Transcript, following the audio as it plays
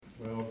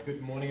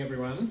Good morning,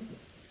 everyone.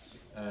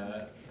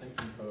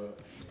 Thank you for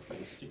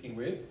sticking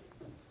with.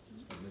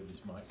 Just going to move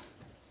this mic.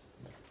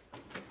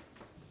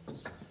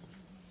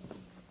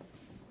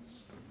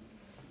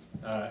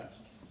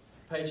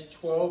 Page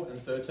 12 and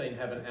 13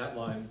 have an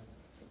outline.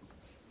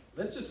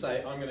 Let's just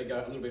say I'm going to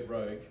go a little bit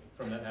rogue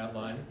from that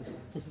outline.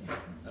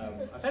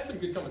 I've had some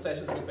good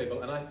conversations with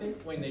people, and I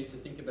think we need to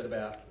think a bit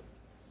about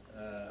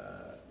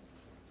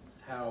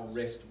how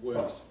rest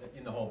works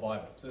in the whole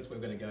Bible. So that's where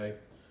we're going to go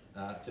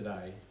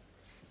today.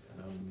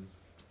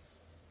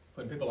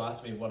 When people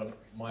ask me what are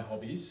my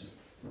hobbies,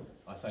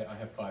 I say I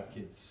have 5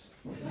 kids.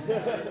 When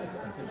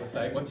people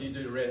say, what do you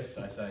do to rest?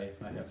 I say,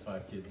 I have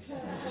 5 kids.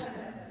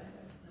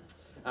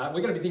 We're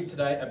going to be thinking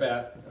today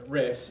about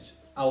rest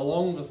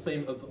along the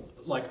theme of,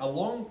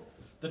 along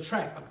the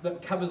track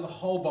that covers the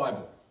whole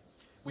Bible,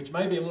 which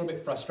may be a little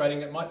bit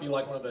frustrating. It might be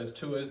like one of those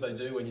tours they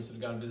do when you sort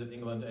of go and visit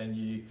England and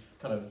you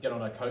kind of get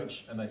on a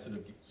coach and they sort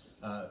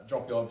of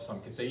drop you off some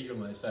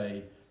cathedral and they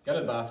say, go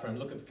to the bathroom,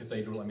 look at the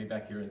cathedral and be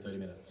back here in 30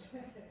 minutes.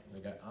 And we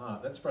go,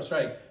 that's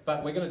frustrating.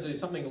 But we're going to do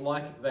something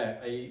like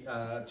that,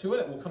 a tour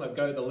that will kind of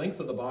go the length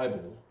of the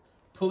Bible,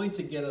 pulling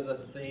together the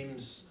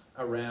themes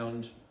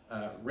around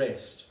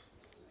rest.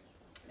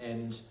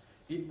 And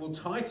it will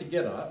tie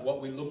together what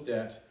we looked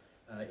at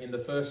in the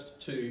first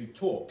 2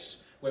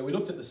 talks, where we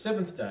looked at the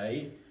 7th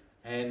day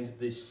and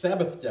the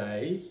Sabbath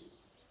day,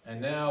 and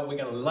now we're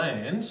going to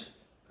land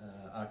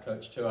our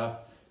coach tour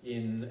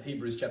in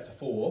Hebrews chapter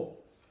 4,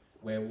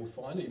 where we'll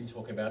find him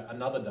talk about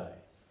another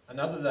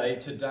day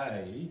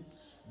today,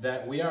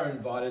 that we are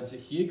invited to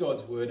hear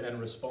God's word and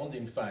respond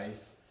in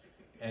faith,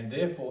 and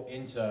therefore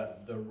enter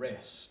the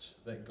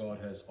rest that God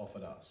has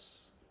offered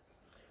us.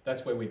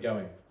 That's where we're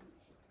going.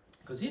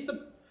 Because here's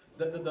the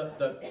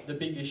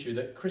big issue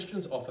that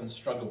Christians often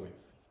struggle with.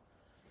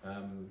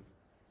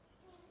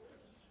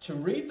 To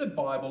read the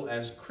Bible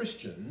as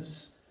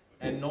Christians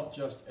and not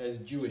just as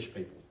Jewish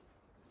people.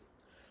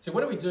 So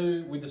what do we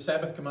do with the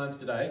Sabbath commands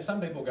today? Some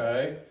people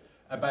go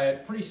about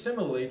it pretty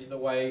similarly to the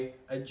way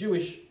a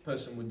Jewish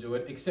person would do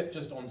it, except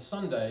just on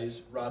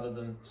Sundays rather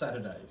than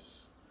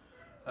Saturdays.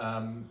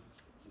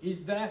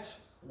 Is that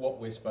what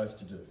we're supposed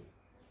to do?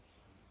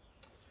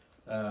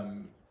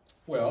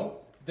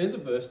 Well, there's a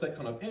verse that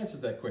kind of answers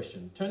that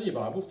question. Turn to your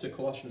Bibles to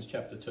Colossians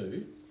chapter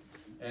 2,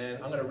 and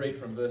I'm going to read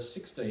from verse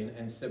 16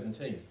 and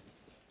 17.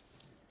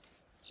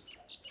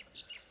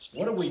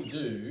 What do we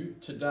do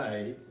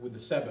today with the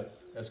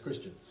Sabbath as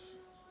Christians?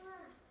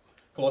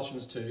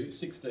 Colossians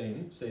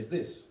 2:16 says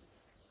this: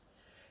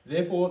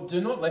 Therefore,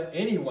 do not let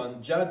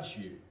anyone judge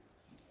you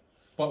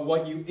by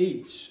what you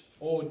eat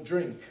or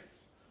drink,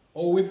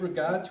 or with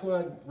regard to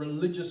a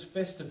religious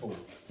festival,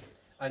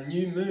 a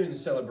new moon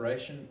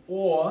celebration,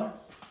 or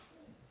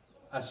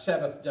a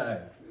Sabbath day.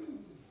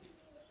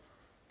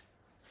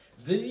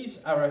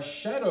 These are a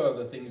shadow of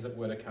the things that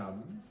were to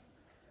come.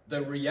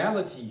 The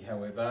reality,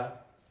 however,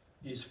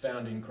 is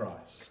found in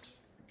Christ.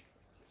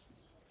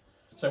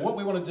 So what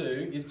we want to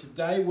do is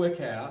today work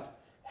out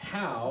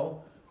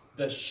how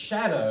the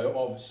shadow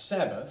of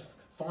Sabbath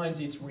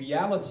finds its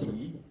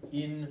reality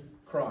in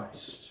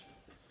Christ.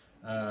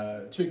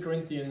 2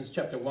 Corinthians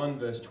chapter 1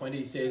 verse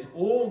 20 says,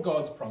 all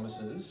God's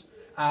promises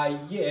are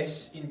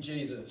yes in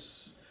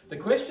Jesus. The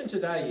question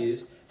today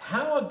is,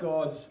 how are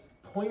God's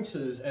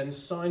pointers and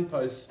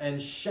signposts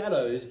and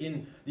shadows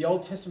in the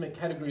Old Testament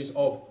categories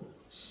of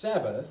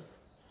Sabbath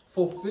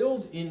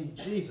fulfilled in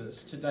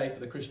Jesus today for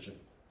the Christian?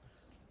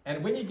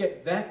 And when you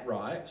get that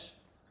right,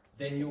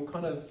 then you'll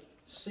kind of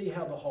see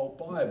how the whole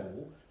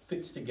Bible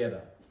fits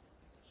together.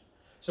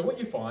 So what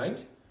you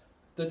find,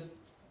 the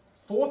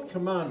 4th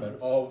commandment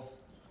of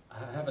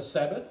have a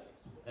Sabbath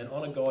and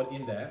honour God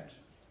in that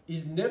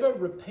is never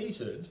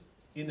repeated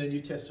in the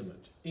New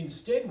Testament.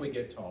 Instead, we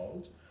get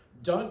told,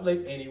 don't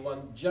let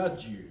anyone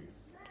judge you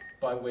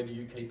by whether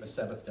you keep a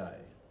Sabbath day.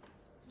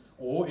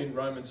 Or in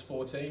Romans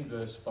 14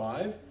 verse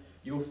 5,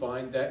 you'll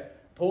find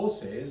that Paul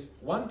says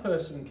one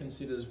person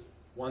considers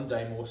one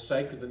day more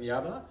sacred than the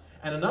other,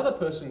 and another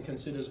person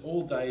considers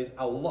all days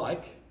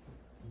alike.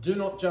 Do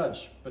not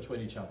judge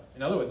between each other.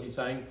 In other words, he's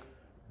saying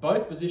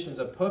both positions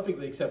are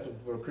perfectly acceptable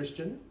for a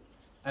Christian,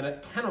 and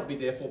it cannot be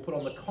therefore put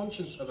on the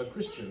conscience of a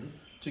Christian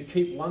to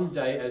keep one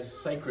day as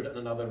sacred and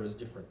another as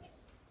different.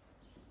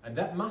 And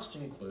that must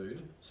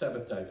include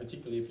Sabbath day,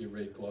 particularly if you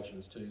read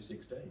Colossians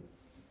 2:16.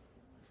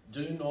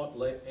 Do not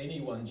let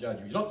anyone judge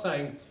you. He's not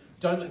saying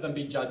don't let them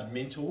be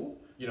judgmental.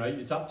 You know,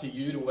 it's up to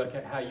you to work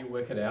out how you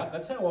work it out.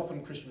 That's how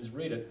often Christians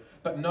read it.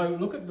 But no,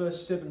 look at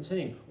verse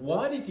 17.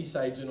 Why does he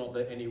say do not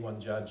let anyone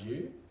judge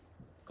you?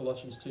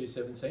 Colossians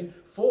 2:17.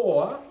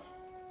 For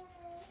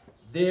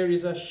there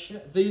is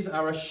these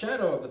are a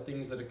shadow of the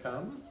things that are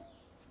come.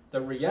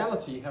 The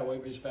reality,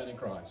 however, is found in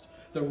Christ.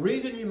 The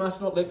reason you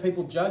must not let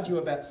people judge you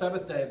about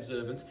Sabbath day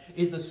observance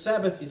is the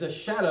Sabbath is a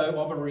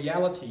shadow of a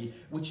reality,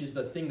 which is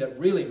the thing that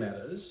really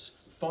matters,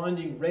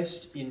 finding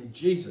rest in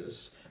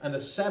Jesus. And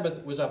the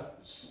Sabbath was a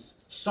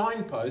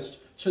signpost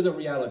to the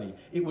reality.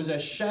 It was a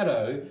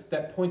shadow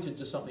that pointed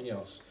to something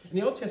else. In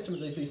the Old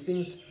Testament, there's these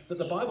things that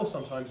the Bible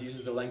sometimes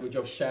uses the language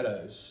of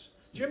shadows.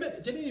 Do you remember,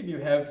 did any of you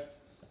have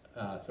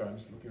sorry, I'm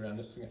just looking around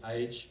at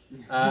age.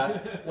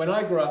 When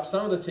I grew up,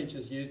 some of the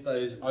teachers used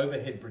those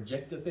overhead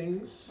projector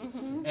things,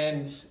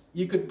 and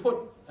you could put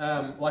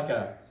like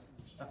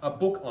a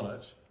book on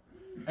it,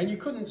 and you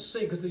couldn't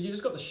see, because you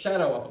just got the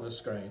shadow up on the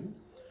screen,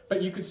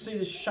 but you could see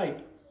the shape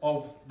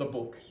of the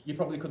book. You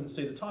probably couldn't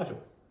see the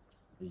title.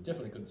 You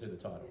definitely couldn't see the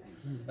title.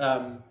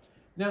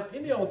 Now,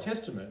 in the Old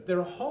Testament, there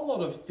are a whole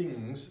lot of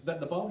things that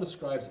the Bible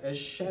describes as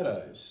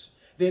shadows.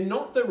 They're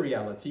not the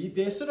reality,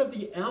 they're sort of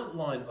the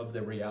outline of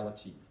the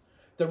reality.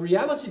 The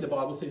reality, the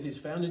Bible says, is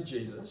found in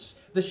Jesus.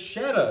 The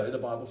shadow, the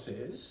Bible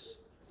says,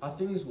 are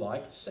things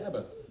like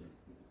Sabbath,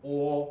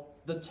 or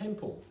the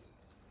temple,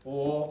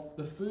 or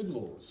the food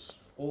laws,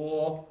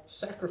 or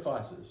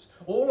sacrifices.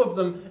 All of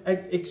them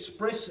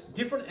express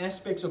different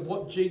aspects of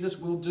what Jesus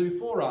will do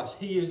for us.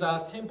 He is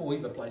our temple,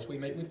 he's the place we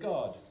meet with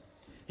God.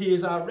 He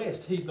is our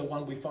rest, he's the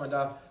one we find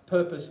our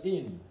purpose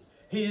in.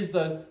 He is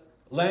the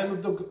Lamb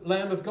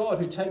of God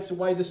who takes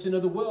away the sin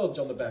of the world,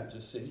 John the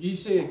Baptist says. You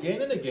see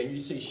again and again, you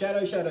see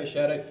shadow, shadow,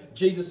 shadow.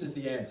 Jesus is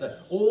the answer.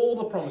 All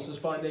the promises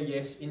find their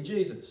yes in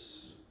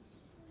Jesus.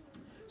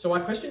 So my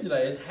question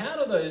today is,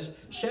 how do those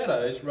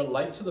shadows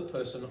relate to the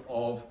person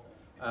of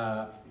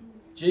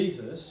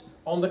Jesus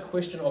on the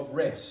question of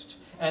rest?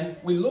 And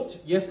we looked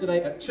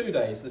yesterday at 2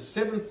 days, the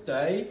seventh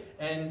day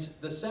and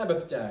the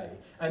Sabbath day.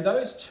 And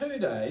those 2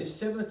 days,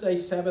 seventh day,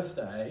 Sabbath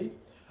day,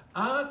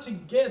 are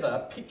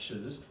together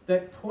pictures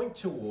that point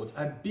towards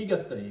a bigger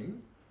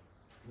theme,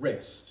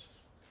 rest.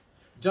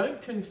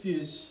 Don't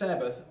confuse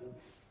Sabbath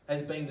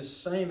as being the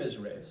same as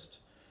rest.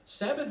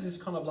 Sabbath is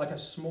kind of like a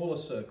smaller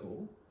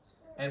circle,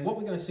 and what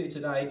we're going to see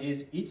today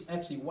is it's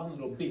actually one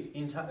little bit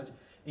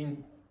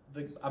in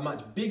a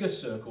much bigger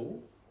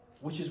circle,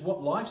 which is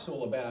what life's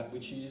all about,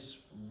 which is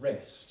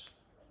rest.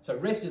 So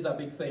rest is our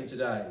big theme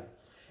today.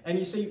 And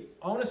you see,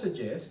 I want to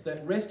suggest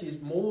that rest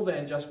is more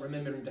than just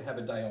remembering to have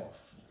a day off.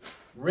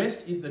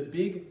 Rest is the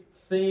big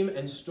theme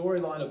and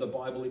storyline of the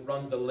Bible. It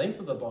runs the length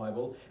of the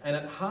Bible, and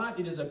at heart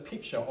it is a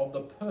picture of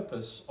the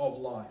purpose of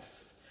life.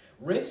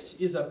 Rest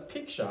is a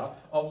picture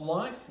of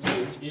life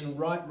lived in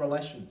right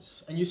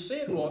relations. And you see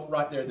it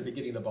right there at the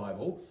beginning of the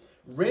Bible.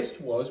 Rest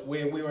was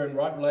where we were in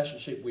right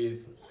relationship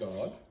with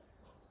God,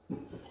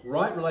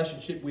 right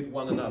relationship with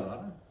one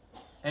another,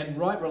 and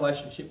right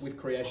relationship with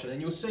creation. And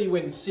you'll see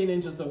when sin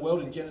enters the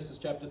world in Genesis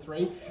chapter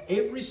 3,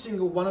 every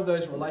single one of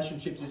those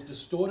relationships is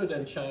distorted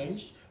and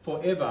changed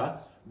forever.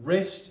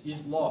 Rest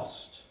is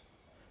lost.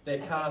 They're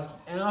cast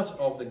out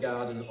of the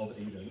Garden of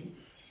Eden,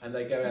 and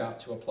they go out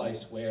to a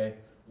place where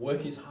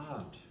work is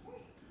hard,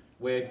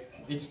 where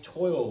it's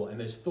toil, and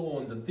there's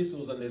thorns and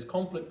thistles, and there's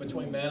conflict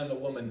between man and the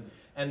woman,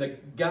 and the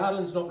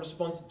garden's not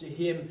responsive to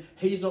him,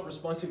 he's not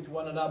responsive to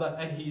one another,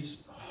 and he's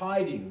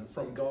hiding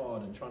from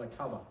God and trying to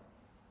cover.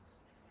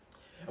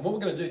 And what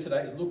we're going to do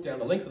today is look down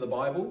the length of the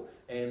Bible,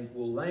 and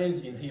we'll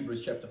land in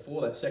Hebrews chapter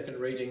 4, that second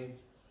reading,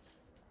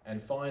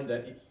 and find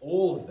that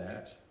all of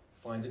that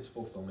finds its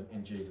fulfillment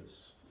in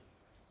Jesus.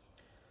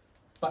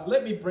 But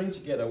let me bring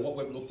together what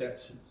we've looked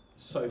at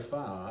so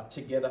far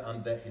together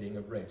under that heading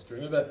of rest.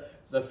 Remember,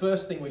 the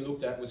first thing we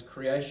looked at was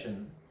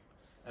creation,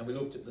 and we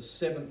looked at the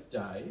seventh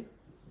day.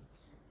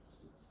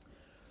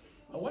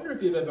 I wonder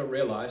if you've ever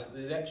realised that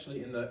there's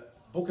actually in the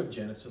book of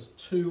Genesis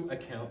 2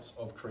 accounts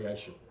of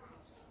creation.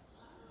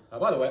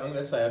 By the way, I'm going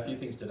to say a few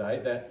things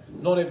today that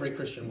not every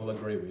Christian will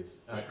agree with.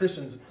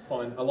 Christians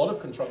find a lot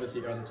of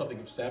controversy around the topic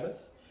of Sabbath,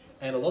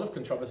 and a lot of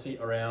controversy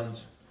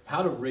around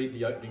how to read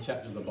the opening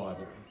chapters of the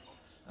Bible.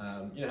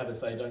 You know how they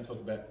say don't talk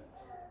about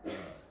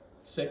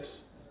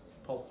sex,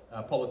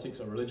 politics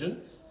or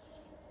religion?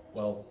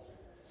 Well,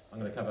 I'm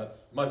going to cover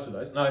most of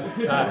those. No.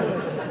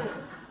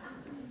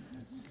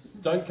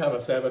 Don't cover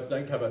Sabbath,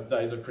 don't cover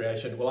days of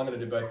creation. Well, I'm going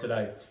to do both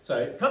today.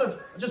 So kind of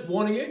just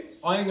warning you,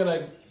 I am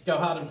going to go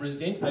hard and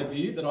present a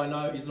view that I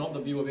know is not the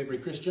view of every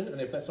Christian, and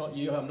if that's not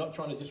you, I'm not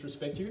trying to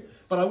disrespect you,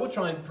 but I will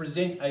try and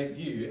present a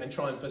view and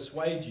try and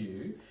persuade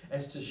you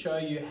as to show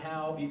you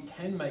how it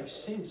can make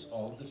sense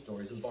of the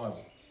stories of the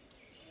Bible.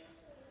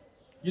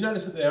 You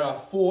notice that there are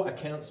 4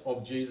 accounts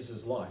of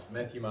Jesus' life,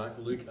 Matthew, Mark,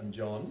 Luke and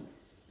John.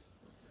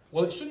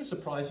 Well, it shouldn't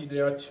surprise you,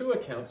 there are 2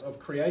 accounts of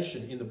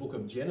creation in the book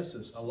of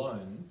Genesis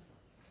alone.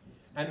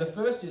 And the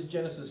first is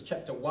Genesis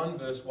chapter 1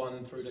 verse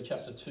 1 through to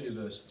chapter 2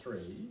 verse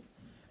 3.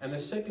 And the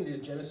second is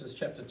Genesis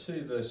chapter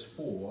 2 verse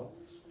 4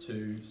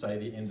 to, say,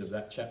 the end of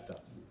that chapter.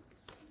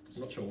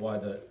 I'm not sure why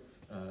the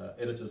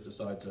editors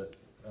decided to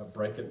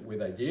break it where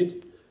they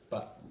did,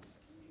 but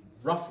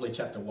roughly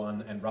chapter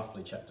 1 and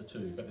roughly chapter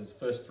 2. But there's the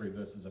first 3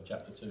 verses of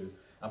chapter 2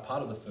 are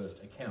part of the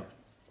first account.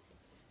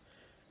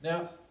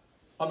 Now,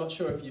 I'm not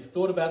sure if you've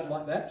thought about it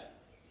like that,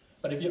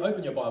 but if you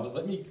open your Bibles,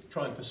 let me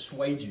try and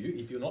persuade you,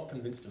 if you're not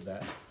convinced of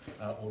that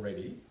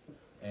already,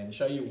 and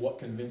show you what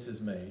convinces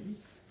me,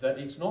 that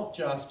it's not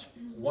just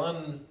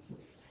one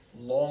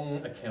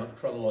long account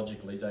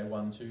chronologically, day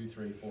 1, 2,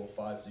 3, 4,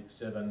 5, 6,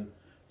 7,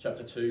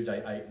 chapter 2,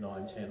 day 8,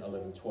 9, 10,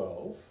 11,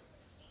 12,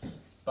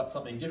 but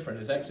something different.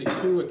 There's actually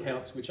two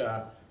accounts which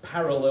are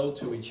parallel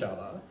to each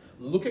other,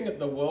 looking at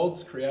the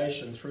world's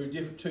creation through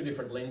two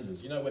different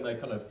lenses. You know, when they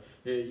kind of,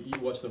 you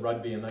watch the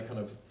rugby and they kind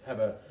of have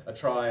a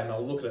try and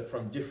they'll look at it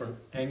from different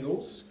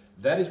angles.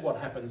 That is what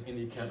happens in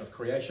the account of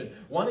creation.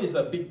 One is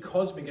the big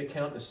cosmic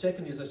account. The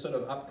second is a sort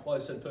of up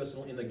close and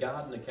personal in the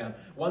garden account.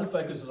 One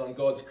focuses on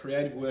God's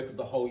creative work of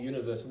the whole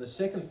universe, and the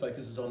second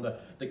focuses on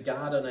the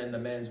garden and the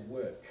man's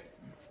work.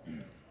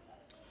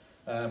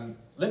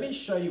 Let me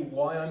show you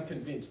why I'm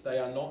convinced they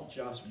are not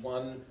just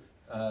one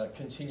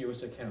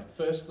continuous account.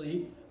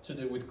 Firstly, to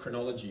do with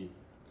chronology.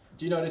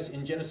 Do you notice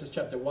in Genesis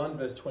chapter 1,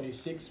 verse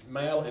 26,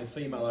 male and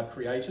female are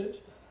created?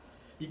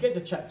 You get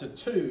to chapter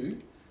 2,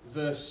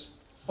 verse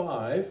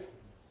 5,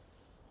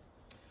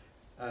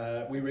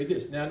 we read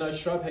this. Now no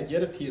shrub had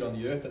yet appeared on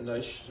the earth, and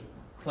no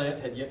plant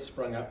had yet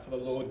sprung up, for the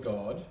Lord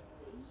God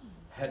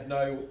had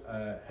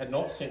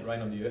not sent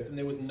rain on the earth, and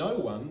there was no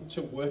one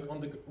to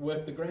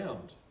work the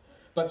ground.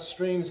 But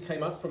streams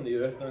came up from the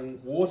earth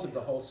and watered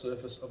the whole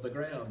surface of the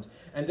ground.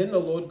 And then the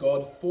Lord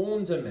God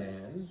formed a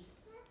man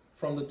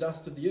from the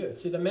dust of the earth.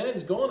 See, the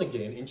man's gone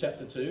again in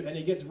chapter 2, and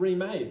he gets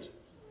remade.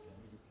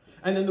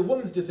 And then the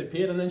woman's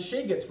disappeared, and then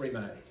she gets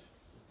remade.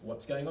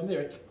 What's going on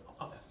there?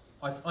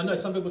 I know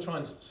some people try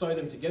and sew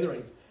them together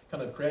in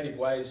kind of creative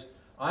ways.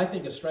 I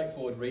think a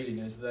straightforward reading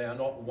is they are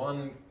not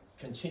one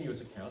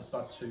continuous account,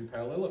 but two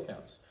parallel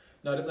accounts.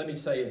 Now, let me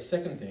say a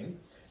second thing.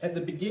 At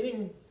the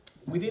beginning,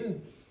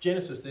 within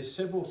Genesis, there's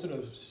several sort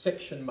of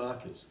section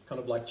markers,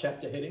 kind of like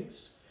chapter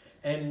headings,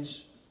 and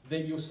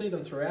then you'll see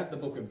them throughout the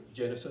book of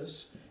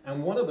Genesis,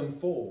 and one of them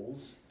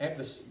falls at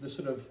the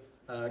sort of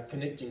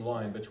connecting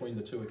line between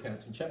the two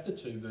accounts. In chapter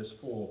 2, verse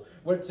 4,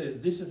 where it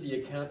says, "This is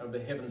the account of the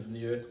heavens and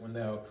the earth when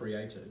they were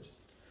created."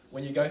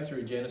 When you go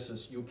through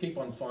Genesis, you'll keep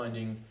on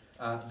finding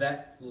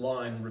that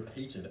line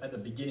repeated at the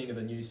beginning of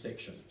a new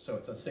section. So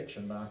it's a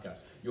section marker.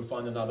 You'll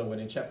find another one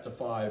in chapter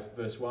 5,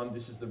 verse 1.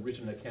 This is the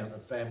written account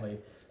of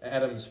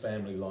Adam's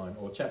family line.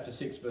 Or chapter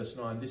 6, verse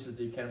 9. This is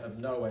the account of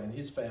Noah and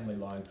his family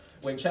line.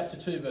 When chapter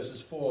 2,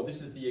 verses 4.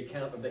 This is the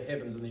account of the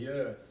heavens and the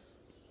earth.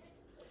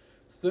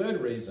 Third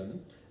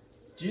reason.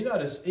 Do you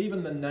notice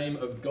even the name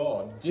of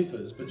God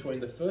differs between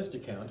the first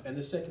account and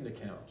the second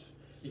account?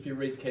 If you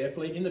read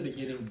carefully, in the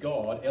beginning,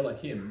 God,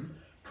 Elohim,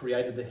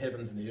 created the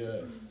heavens and the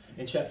earth.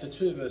 In chapter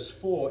 2, verse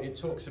 4, it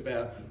talks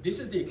about, this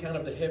is the account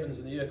of the heavens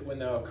and the earth when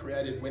they were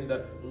created, when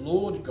the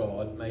Lord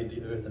God made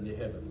the earth and the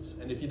heavens.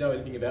 And if you know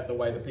anything about the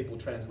way that people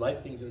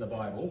translate things in the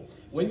Bible,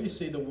 when you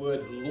see the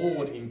word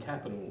Lord in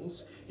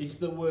capitals, it's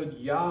the word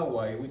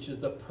Yahweh, which is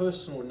the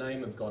personal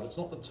name of God. It's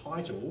not the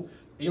title.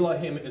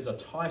 Elohim is a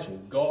title.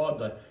 God,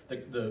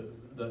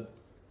 the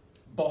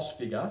boss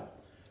figure.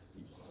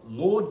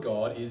 Lord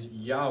God is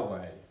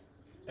Yahweh.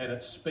 And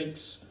it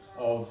speaks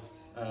of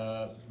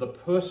the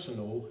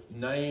personal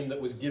name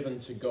that was given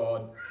to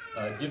God,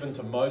 given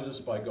to Moses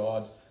by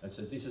God, and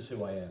says, "This is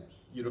who I am.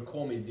 You're to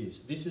call me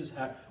this. This is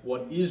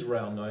what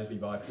Israel knows me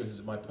by, because this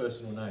is my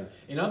personal name."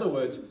 In other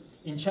words,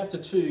 in chapter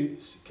 2,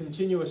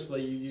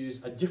 continuously you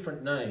use a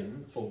different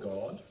name for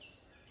God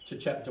to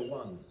chapter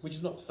 1, which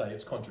is not to say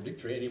it's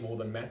contradictory any more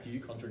than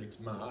Matthew contradicts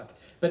Mark,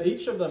 but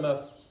each of them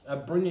are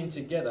bringing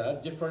together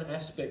different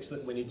aspects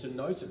that we need to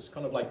notice,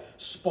 kind of like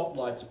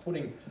spotlights,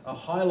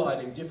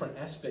 highlighting different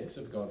aspects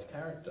of God's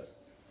character.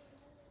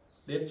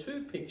 They're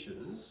two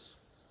pictures,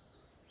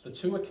 the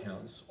two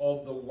accounts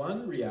of the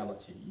one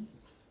reality,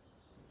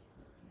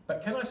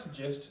 but can I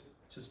suggest,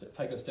 to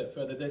take a step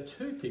further, they're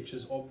two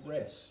pictures of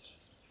rest.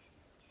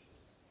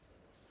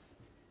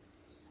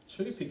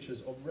 Two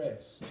pictures of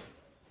rest.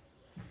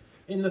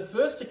 In the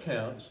first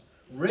account,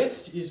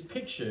 rest is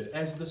pictured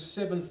as the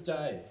seventh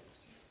day.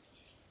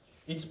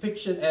 It's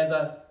pictured as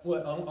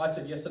I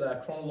said yesterday,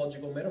 a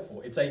chronological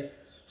metaphor. It's a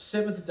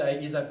seventh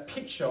day is a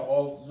picture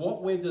of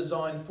what we're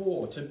designed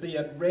for, to be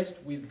at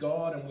rest with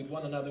God and with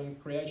one another in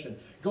creation.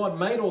 God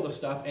made all the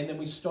stuff, and then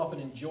we stop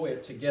and enjoy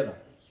it together.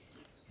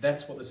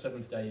 That's what the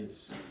seventh day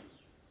is.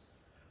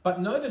 But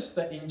notice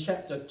that in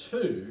chapter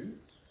 2,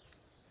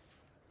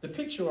 the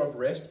picture of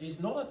rest is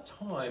not a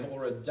time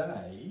or a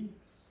day,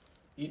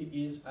 it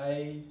is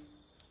a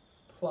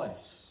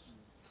place.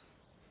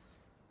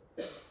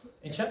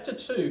 In chapter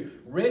 2,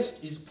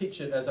 rest is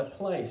pictured as a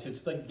place.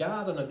 It's the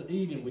Garden of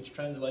Eden, which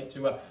translates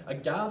to a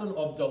garden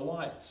of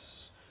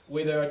delights,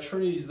 where there are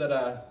trees that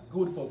are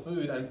good for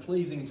food and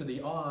pleasing to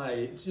the eye.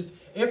 It's just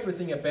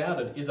everything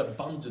about it is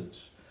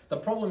abundant. The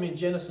problem in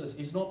Genesis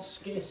is not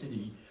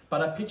scarcity,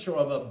 but a picture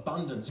of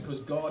abundance, because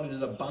God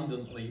is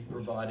abundantly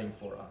providing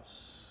for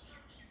us.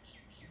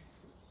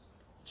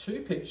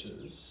 Two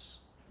pictures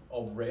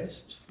of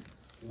rest,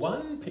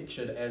 one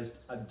pictured as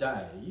a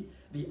day,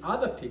 the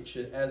other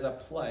pictured as a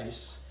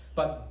place,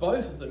 but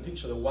both of them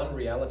picture the one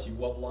reality,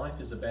 what life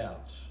is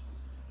about.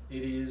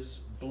 It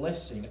is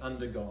blessing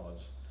under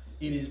God.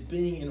 It is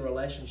being in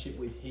relationship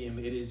with Him.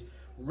 It is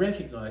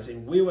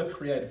recognizing we were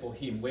created for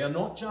Him. We are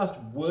not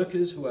just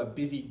workers who are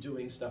busy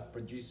doing stuff,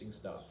 producing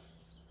stuff.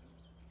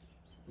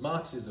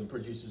 Marxism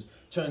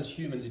turns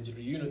humans into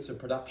units of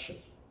production.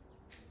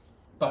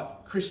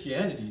 But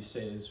Christianity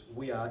says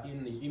we are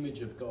in the image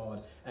of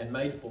God and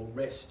made for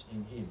rest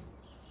in him.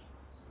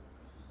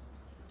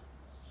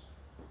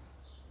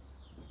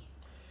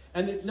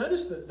 And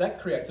notice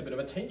that creates a bit of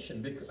a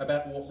tension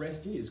about what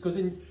rest is. Because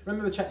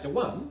remember chapter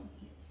 1,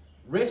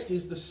 rest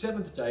is the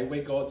seventh day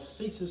where God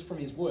ceases from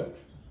his work.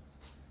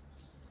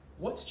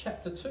 What's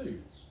chapter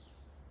 2?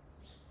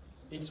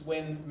 It's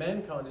when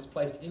mankind is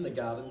placed in the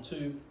garden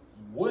to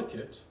work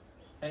it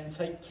and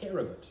take care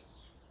of it.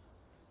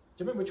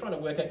 Do you remember we were trying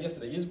to work out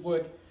yesterday, is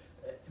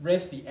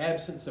rest the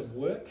absence of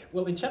work?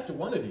 Well, in chapter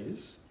 1 it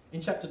is.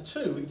 In chapter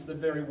 2, it's the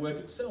very work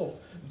itself,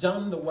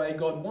 done the way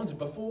God wanted,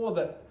 before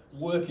that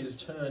work is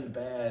turned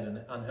bad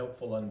and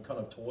unhelpful and kind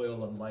of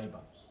toil and labour.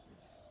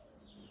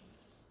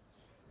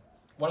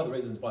 One of the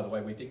reasons, by the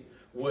way, we think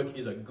work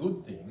is a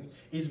good thing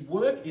is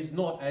work is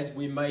not, as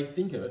we may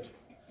think it,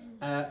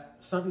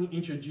 something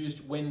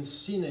introduced when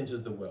sin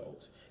enters the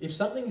world. If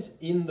something's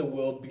in the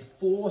world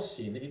before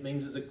sin, it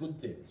means it's a good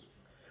thing.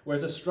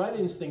 Whereas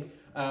Australians think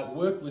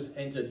work was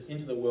entered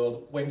into the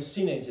world when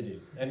sin entered in.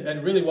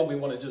 And really what we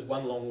want is just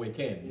one long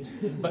weekend.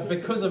 But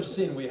because of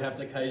sin, we have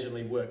to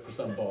occasionally work for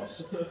some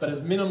boss. But as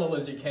minimal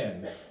as you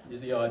can is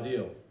the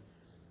ideal.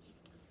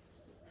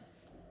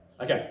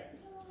 Okay,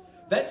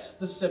 that's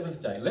the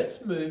seventh day.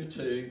 Let's move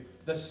to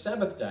the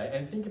Sabbath day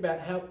and think about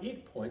how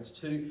it points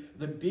to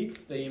the big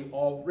theme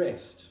of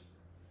rest.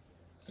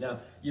 Now,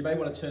 you may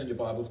want to turn your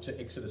Bibles to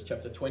Exodus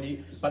chapter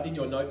 20, but in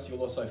your notes you'll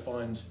also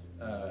find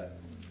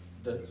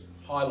the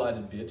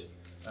highlighted bit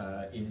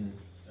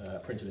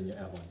printed in your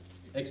outline.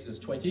 Exodus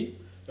 20,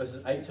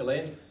 verses 8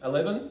 to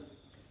 11,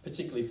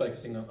 particularly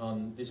focusing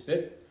on this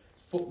bit.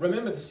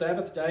 Remember the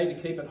Sabbath day to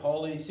keep it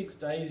holy. 6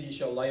 days you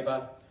shall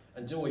labour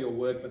and do all your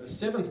work, but the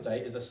seventh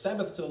day is a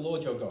Sabbath to the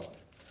Lord your God.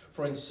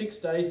 For in 6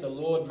 days the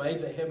Lord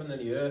made the heaven and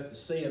the earth, the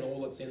sea and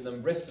all that's in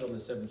them, rested on the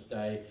seventh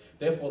day.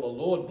 Therefore the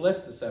Lord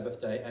blessed the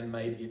Sabbath day and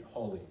made it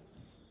holy.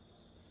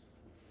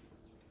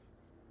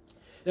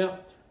 Now,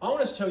 I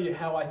want to tell you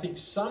how I think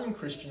some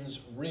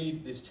Christians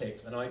read this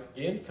text. And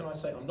can I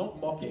say, I'm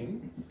not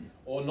mocking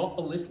or not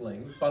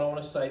belittling, but I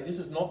want to say this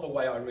is not the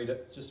way I read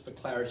it, just for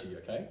clarity,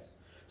 okay?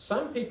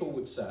 Some people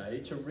would say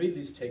to read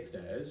this text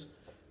as,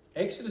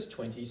 Exodus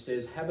 20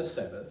 says, have a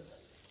Sabbath,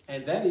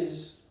 and that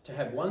is to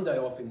have 1 day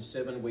off in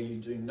 7 where you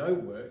do no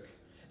work.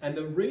 And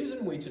the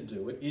reason we're to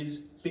do it is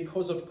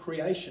because of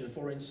creation,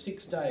 for in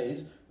 6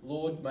 days,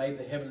 Lord made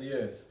the heaven and the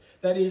earth.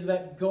 That is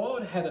that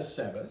God had a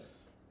Sabbath,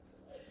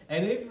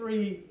 and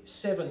every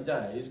 7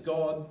 days,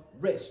 God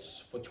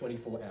rests for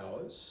 24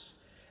 hours.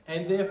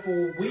 And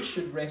therefore, we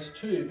should rest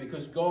too,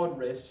 because God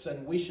rests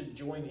and we should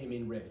join him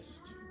in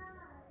rest.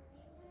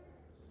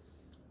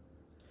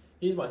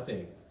 Here's my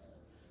thing.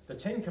 The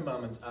 10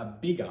 Commandments are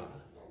bigger,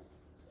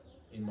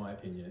 in my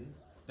opinion,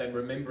 than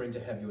remembering to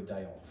have your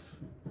day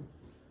off.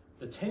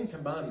 The 10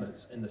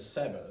 Commandments and the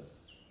Sabbath,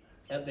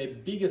 at their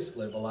biggest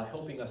level, are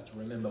helping us to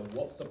remember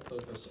what the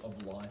purpose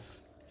of life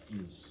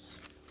is.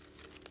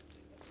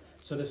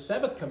 So the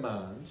Sabbath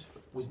command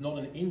was not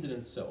an end in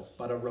itself,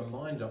 but a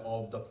reminder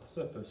of the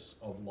purpose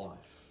of life.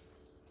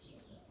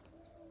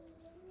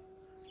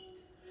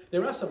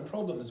 There are some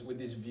problems with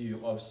this view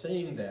of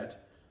seeing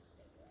that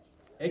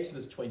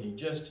Exodus 20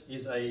 just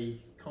is a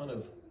kind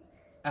of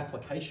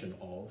application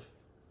of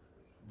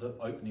the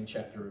opening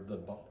chapter of the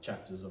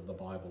chapters of the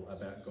Bible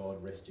about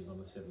God resting on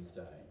the seventh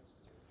day.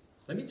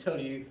 Let me tell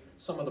you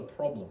some of the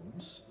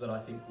problems that I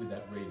think with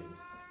that reading.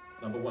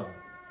 Number one,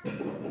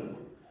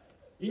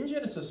 in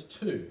Genesis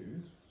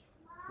 2,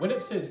 when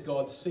it says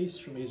God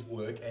ceased from his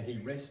work and he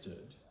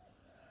rested,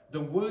 the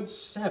word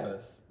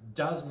Sabbath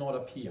does not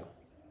appear.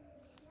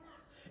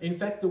 In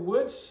fact, the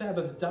word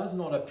Sabbath does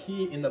not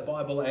appear in the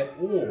Bible at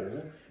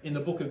all in the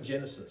book of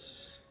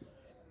Genesis.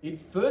 It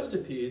first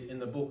appears in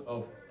the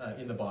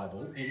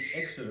Bible in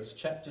Exodus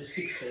chapter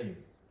 16.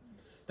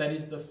 That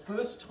is the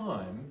first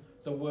time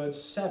the word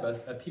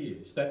Sabbath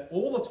appears. That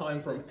all the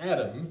time from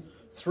Adam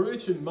through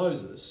to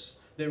Moses,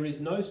 there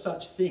is no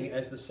such thing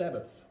as the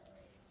Sabbath.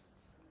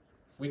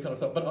 We kind of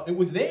thought, but it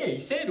was there. He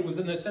said it was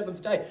in the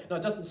seventh day. No,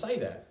 it doesn't say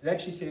that. It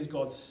actually says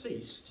God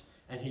ceased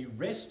and he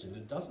rested.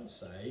 It doesn't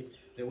say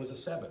there was a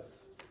Sabbath.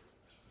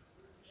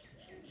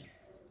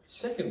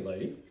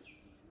 Secondly,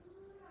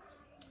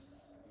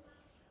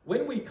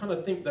 when we kind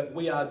of think that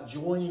we are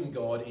joining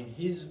God in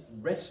his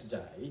rest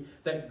day,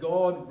 that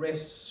God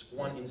rests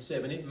 1 in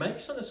 7, it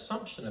makes an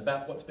assumption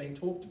about what's being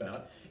talked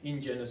about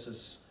in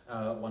Genesis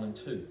 1 and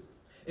 2.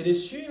 It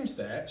assumes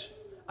that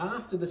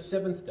after the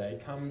seventh day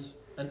comes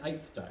an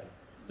eighth day.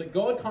 That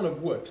God kind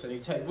of works, and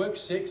he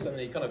works 6, and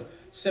he kind of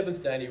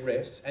seventh day and he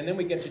rests, and then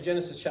we get to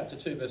Genesis chapter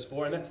 2 verse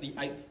 4, and that's the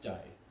eighth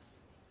day.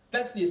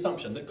 That's the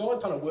assumption, that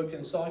God kind of works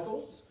in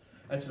cycles,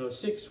 and sort of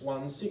 6,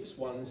 1, 6,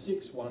 1,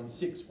 6, 1,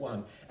 6,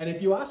 1. And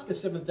if you ask a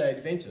Seventh-day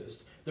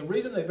Adventist, the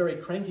reason they're very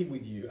cranky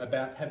with you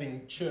about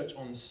having church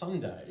on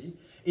Sunday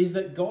is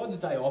that God's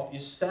day off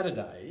is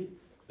Saturday,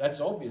 That's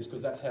obvious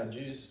because that's how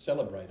Jews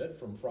celebrate it,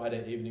 from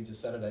Friday evening to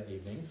Saturday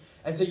evening.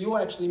 And so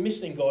you're actually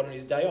missing God on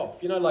his day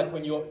off. You know, like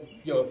when you're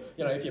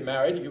if you're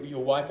married,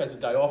 your wife has a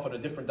day off on a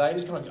different day, and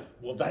it's kind of,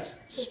 well, that's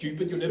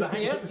stupid, you'll never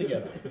hang out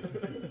together.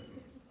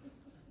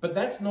 But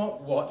that's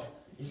not what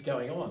is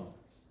going on.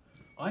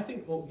 I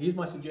think, well, here's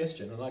my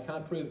suggestion, and I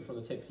can't prove it from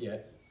the text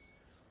yet,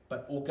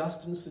 but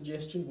Augustine's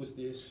suggestion was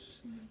this: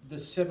 the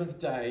seventh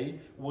day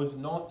was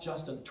not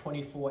just a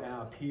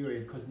 24-hour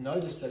period, because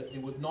notice that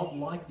it was not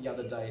like the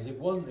other days. It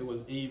wasn't there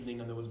was evening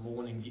and there was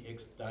morning the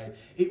next day.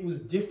 It was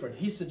different.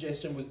 His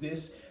suggestion was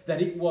this,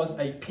 that it was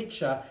a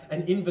picture,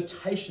 an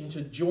invitation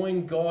to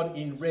join God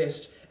in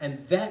rest,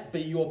 and that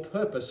be your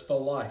purpose for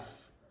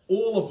life.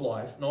 All of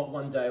life, not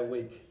one day a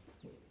week.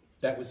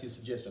 That was his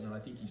suggestion, and I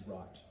think he's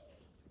right.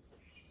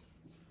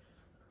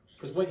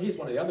 Because here's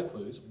one of the other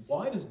clues.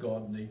 Why does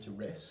God need to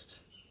rest?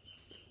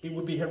 It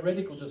would be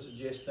heretical to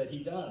suggest that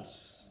he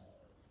does.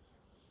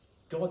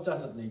 God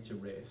doesn't need to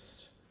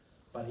rest,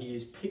 but he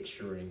is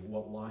picturing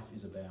what life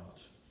is about.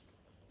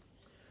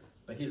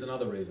 But here's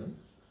another reason.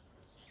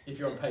 If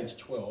you're on page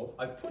 12,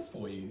 I've put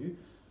for you,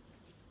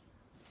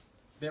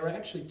 there are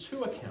actually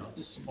two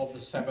accounts of the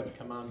Sabbath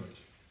commandment.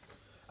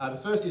 The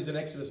first is in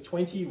Exodus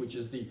 20, which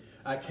is the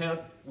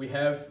account we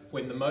have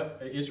when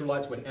the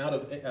Israelites went out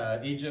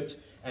of Egypt,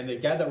 and they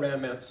gather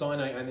around Mount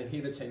Sinai and they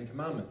hear the Ten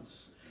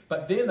Commandments.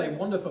 But then they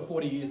wander for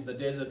 40 years in the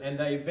desert, and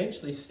they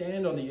eventually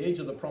stand on the edge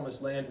of the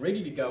promised land,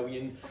 ready to go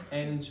in,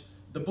 and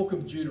the book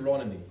of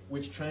Deuteronomy,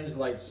 which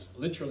translates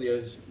literally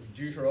as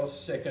Deuteros,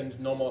 second,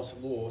 nomos,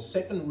 law,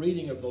 second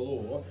reading of the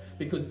law,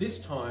 because this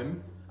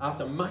time,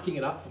 after mucking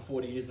it up for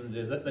 40 years in the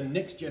desert, the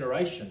next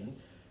generation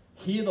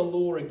hear the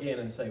law again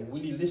and say,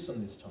 will you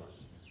listen this time?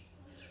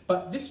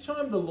 But this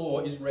time the law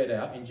is read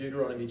out in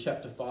Deuteronomy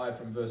chapter 5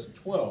 from verse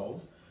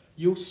 12.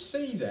 You'll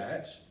see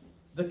that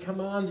the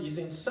command is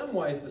in some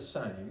ways the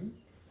same,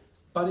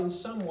 but in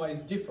some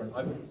ways different.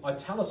 I've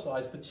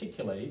italicized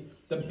particularly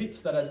the bits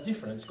that are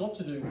different. It's got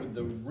to do with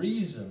the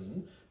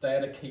reason they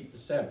are to keep the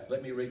Sabbath.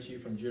 Let me read to you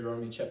from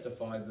Deuteronomy chapter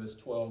 5 verse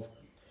 12.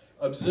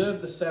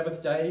 Observe the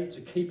Sabbath day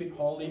to keep it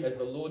holy as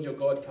the Lord your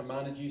God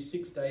commanded you.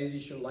 6 days you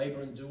shall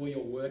labour and do all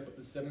your work, but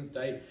the seventh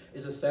day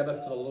is a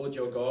Sabbath to the Lord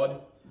your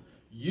God.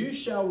 You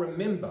shall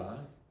remember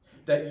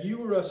that you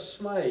were a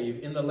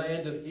slave in the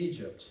land of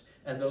Egypt,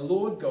 and the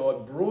Lord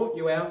God brought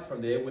you out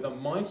from there with a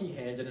mighty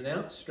hand and an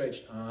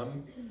outstretched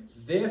arm.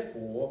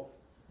 Therefore,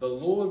 the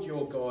Lord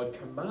your God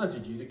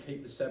commanded you to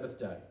keep the Sabbath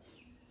day.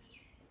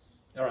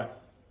 All right,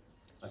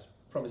 I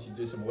promise you to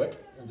do some work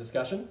and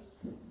discussion.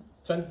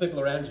 Turn to the people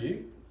around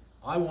you.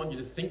 I want you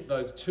to think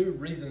those two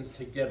reasons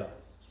together.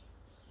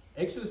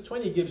 Exodus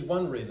 20 gives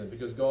one reason,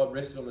 because God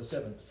rested on the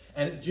seventh.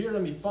 And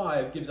Deuteronomy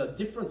 5 gives a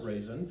different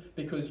reason,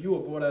 because you were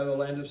brought out of the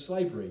land of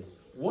slavery.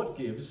 What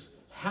gives?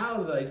 How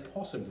do they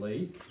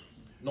possibly,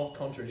 not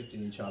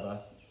contradicting each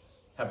other,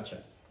 have a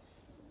chat?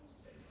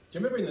 Do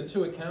you remember in the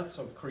two accounts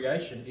of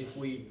creation, if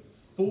we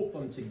thought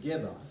them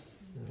together,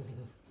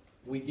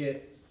 we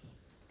get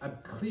a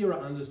clearer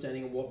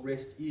understanding of what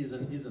rest is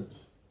and isn't.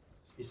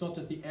 It's not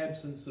just the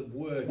absence of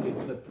work,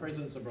 it's the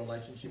presence of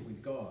relationship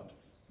with God.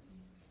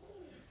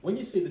 When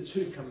you see the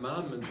two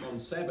commandments on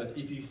Sabbath,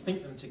 if you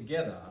think them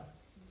together,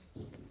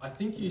 I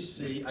think you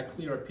see a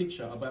clearer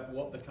picture about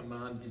what the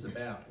command is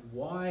about.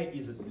 Why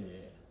is it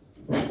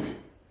there?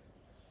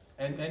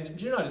 And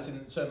do you notice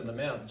in Sermon on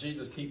the Mount,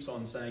 Jesus keeps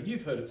on saying,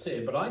 you've heard it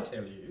said, but I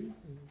tell you.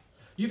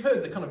 You've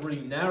heard the kind of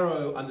really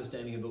narrow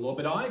understanding of the law,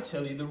 but I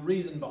tell you the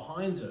reason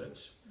behind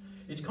it.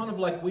 It's kind of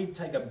like we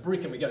take a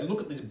brick and we go,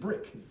 look at this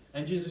brick.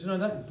 And Jesus says, no,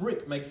 that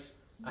brick makes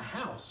a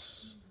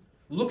house.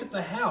 Look at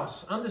the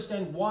house.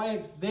 Understand why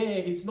it's there.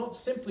 It's not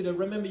simply to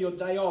remember your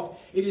day off.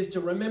 It is to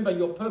remember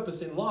your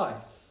purpose in life.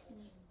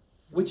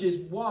 Which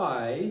is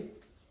why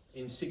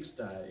in 6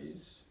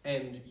 days,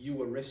 and you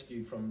were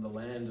rescued from the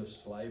land of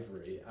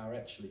slavery, are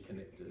actually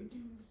connected.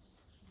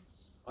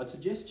 I'd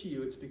suggest to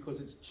you it's because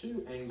it's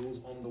two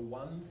angles on the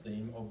one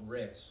theme of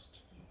rest.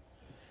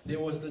 There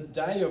was the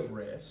day of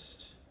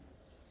rest,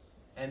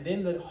 and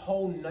then the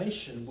whole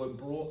nation were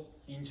brought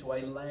into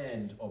a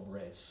land of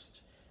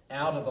rest,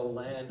 out of a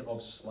land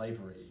of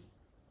slavery.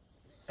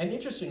 And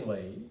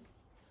interestingly,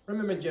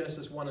 remember in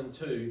Genesis 1 and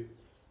 2,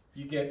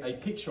 you get a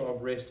picture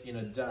of rest in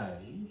a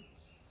day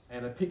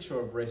and a picture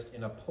of rest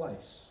in a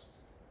place.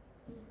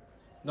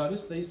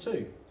 Notice these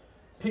two.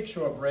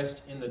 Picture of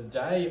rest in the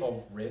day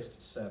of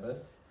rest,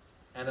 Sabbath,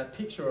 and a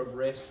picture of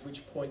rest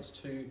which points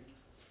to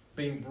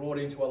being brought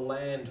into a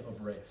land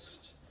of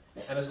rest.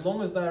 And as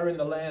long as they are in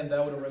the land, they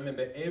were to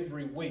remember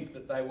every week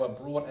that they were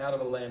brought out of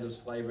a land of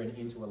slavery and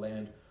into a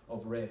land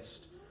of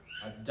rest.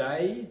 A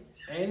day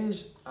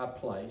and a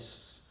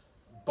place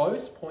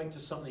both point to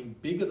something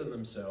bigger than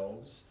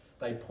themselves.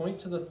 They point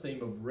to the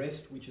theme of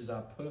rest, which is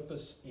our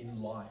purpose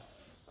in life.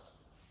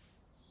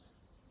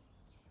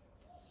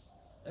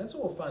 That's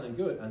all fun and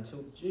good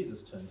until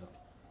Jesus turns up.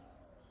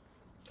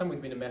 Come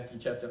with me to Matthew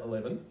chapter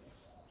 11.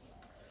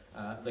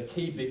 The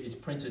key bit is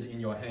printed in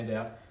your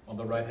handout on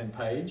the right-hand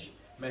page.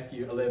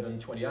 Matthew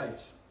 11:28.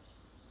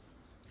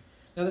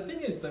 Now the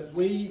thing is that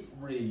we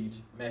read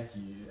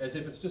Matthew as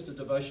if it's just a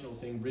devotional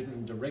thing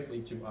written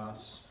directly to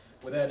us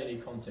without any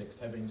context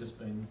having just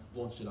been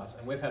launched at us.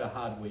 And we've had a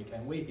hard week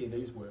and we hear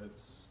these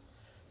words,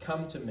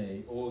 "Come to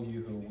me, all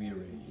you who are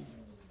weary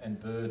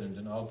and burdened,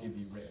 and I'll give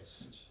you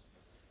rest.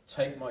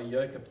 Take my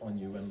yoke upon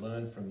you and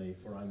learn from me,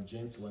 for I am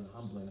gentle and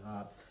humble in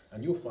heart,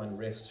 and you'll find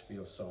rest for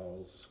your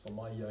souls. For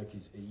my yoke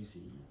is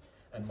easy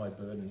and my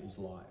burden is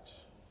light."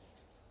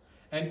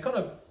 And kind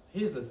of,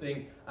 here's the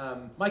thing,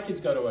 my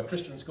kids go to a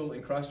Christian school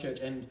in Christchurch,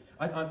 and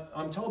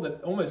I'm told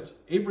that almost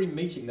every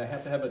meeting they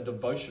have to have a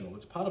devotional.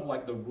 It's part of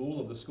like the rule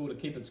of the school to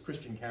keep its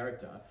Christian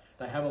character.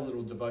 They have a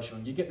little devotional,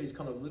 and you get these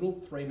kind of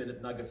little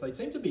 3-minute nuggets. They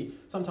seem to be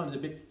sometimes a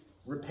bit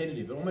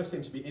repetitive. It almost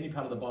seems to be any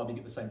part of the Bible you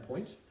get the same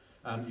point.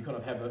 You kind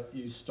of have a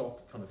few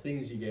stock kind of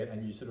things you get,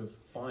 and you sort of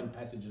find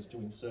passages to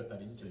insert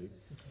that into.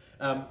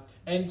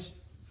 And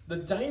the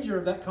danger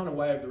of that kind of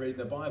way of reading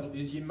the Bible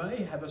is you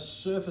may have a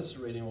surface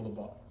reading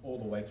all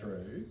the way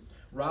through,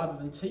 rather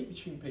than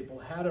teaching people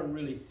how to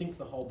really think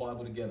the whole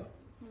Bible together.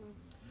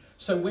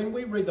 So when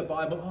we read the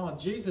Bible,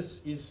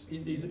 Jesus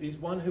is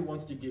one who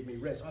wants to give me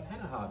rest. I've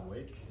had a hard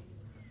week.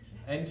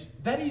 And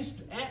that is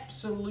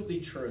absolutely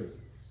true.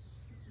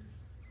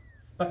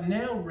 But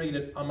now read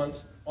it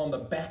on the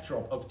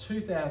backdrop of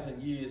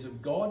 2,000 years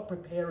of God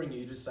preparing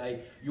you to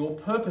say, your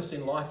purpose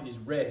in life is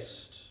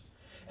rest.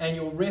 And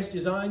your rest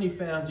is only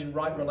found in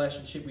right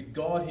relationship with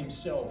God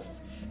himself.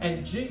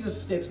 And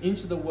Jesus steps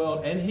into the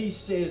world and he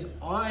says,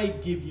 I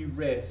give you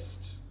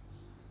rest.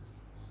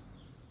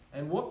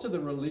 And what do the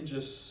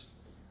religious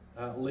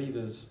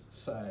leaders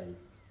say?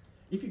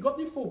 If you've got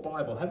your full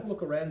Bible, have a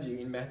look around you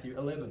in Matthew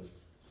 11.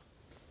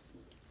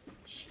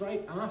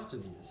 Straight after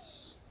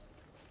this,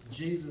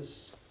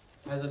 Jesus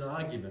has an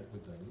argument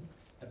with them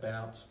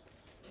about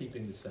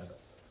keeping the Sabbath.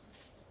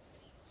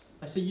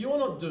 They say, you're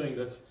not doing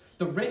this,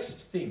 the rest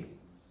thing.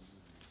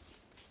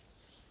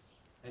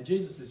 And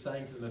Jesus is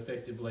saying to them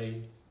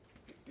effectively,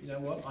 you know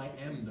what, I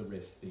am the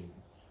rest thing.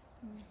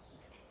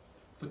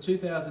 For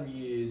 2,000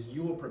 years,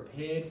 you were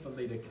prepared for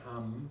me to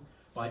come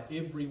by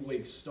every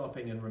week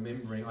stopping and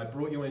remembering. I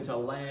brought you into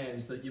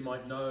lands that you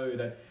might know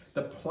that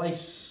the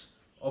place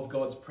of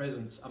God's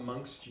presence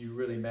amongst you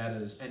really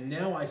matters. And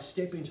now I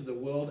step into the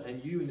world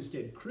and you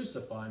instead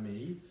crucify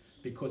me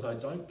because I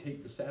don't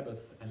keep the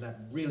Sabbath, and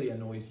that really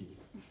annoys you.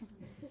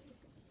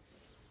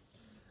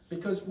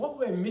 Because what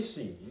we're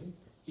missing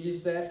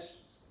is that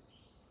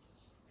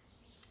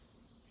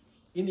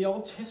in the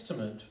Old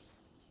Testament,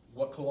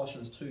 what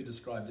Colossians 2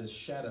 described as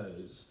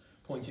shadows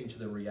pointing to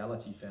the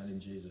reality found in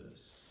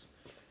Jesus.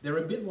 They're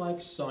a bit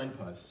like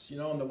signposts. You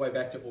know, on the way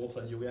back to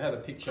Auckland, you'll have a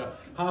picture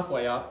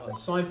halfway up on a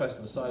signpost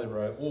on the side of the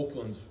road,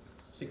 Auckland,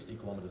 60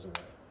 kilometres away.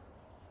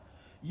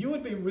 You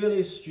would be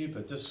really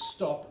stupid to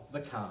stop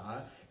the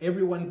car,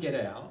 everyone get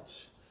out,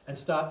 and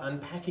start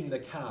unpacking the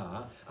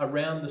car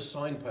around the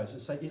signpost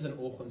and say, isn't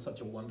Auckland such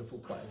a wonderful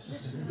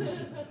place?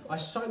 I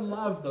so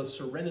love the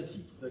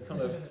serenity, the kind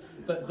of,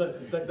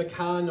 the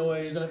car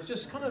noise, and it's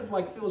just kind of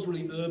like feels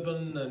really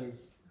urban, and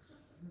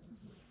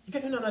you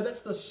go, no,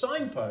 that's the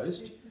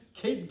signpost.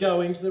 Keep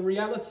going to the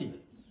reality.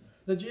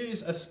 The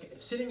Jews are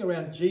sitting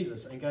around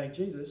Jesus and going,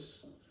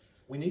 Jesus,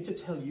 we need to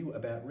tell you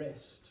about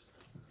rest.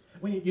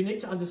 You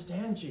need to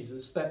understand,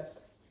 Jesus,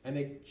 that, and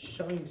they're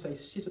showing, say,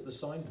 sit at the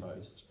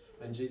signpost,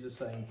 and Jesus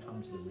saying,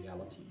 come to the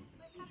reality.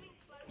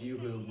 You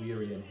who are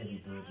weary and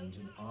heavy burdened,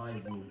 and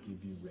I will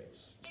give you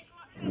rest.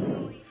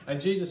 And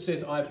Jesus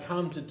says, I've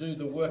come to do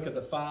the work of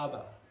the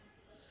Father.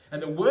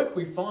 And the work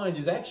we find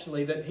is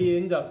actually that he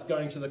ends up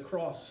going to the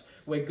cross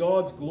where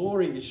God's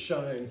glory is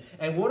shown.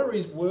 And what are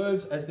his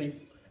words as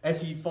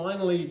he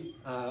finally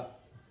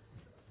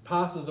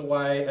passes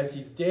away, as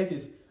his death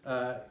is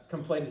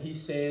completed? He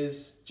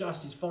says,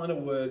 just his final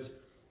words,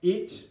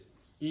 it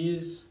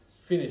is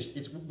finished.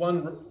 It's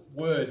one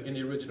word in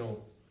the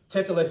original,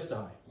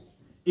 tetelestai.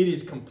 It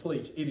is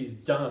complete. It is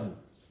done.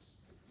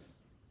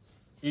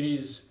 It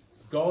is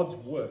God's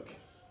work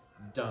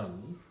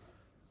done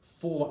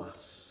for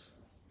us.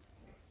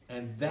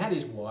 And that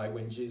is why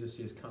when Jesus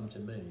says, come to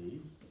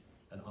me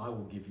and I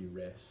will give you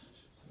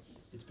rest,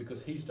 it's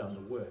because he's done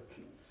the work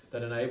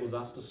that enables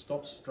us to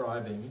stop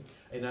striving,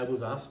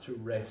 enables us to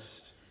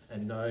rest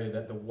and know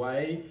that the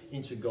way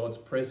into God's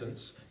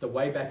presence, the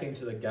way back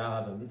into the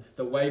garden,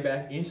 the way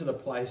back into the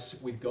place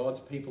with God's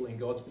people in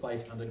God's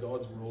place under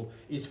God's rule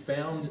is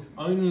found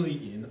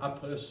only in a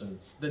person.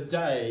 The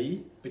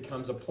day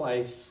becomes a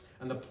place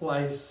and the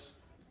place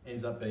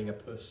ends up being a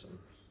person.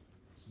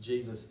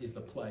 Jesus is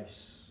the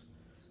place.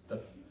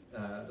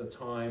 The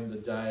time, the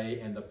day,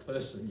 and the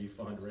person you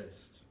find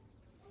rest.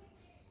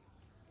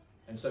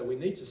 And so we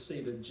need to see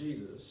that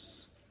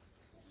Jesus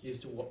is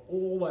to what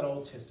all that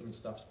Old Testament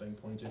stuff's been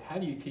pointing to. How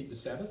do you keep the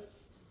Sabbath?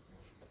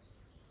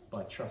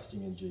 By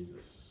trusting in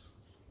Jesus.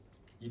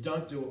 You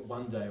don't do it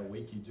one day a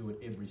week, you do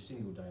it every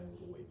single day of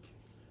the week.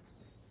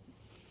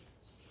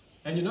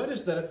 And you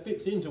notice that it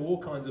fits into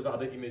all kinds of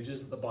other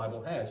images that the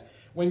Bible has.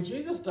 When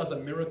Jesus does a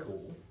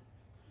miracle,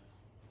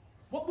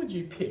 what would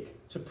you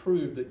pick to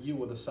prove that you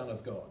were the Son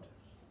of God?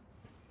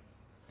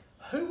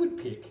 Who would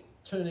pick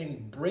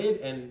turning bread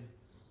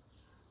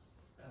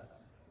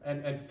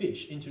and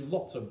fish into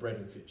lots of bread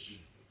and fish.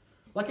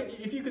 Like,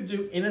 if you could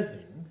do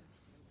anything,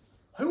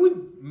 who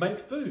would make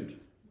food?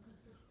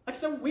 Like,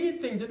 it's a weird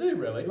thing to do,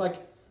 really.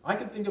 Like, I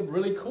could think of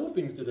really cool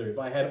things to do if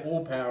I had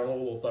all power and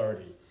all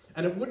authority,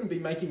 and it wouldn't be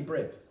making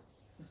bread.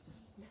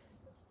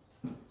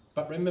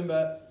 But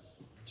remember,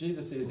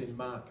 Jesus says in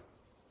Mark,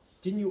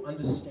 didn't you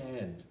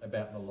understand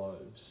about the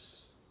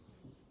loaves?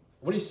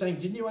 What he's saying,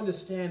 didn't you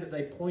understand that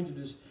they pointed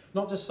as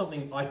not just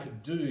something I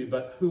could do,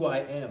 but who I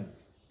am?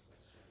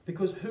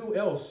 Because who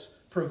else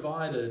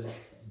provided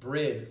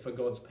bread for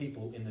God's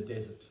people in the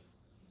desert?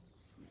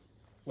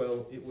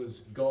 Well, it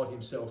was God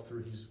himself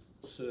through his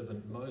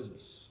servant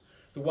Moses,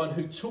 the one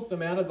who took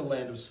them out of the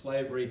land of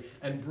slavery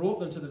and brought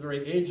them to the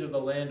very edge of the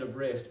land of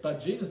rest. But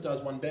Jesus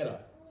does one better.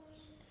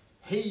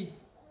 He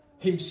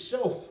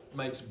himself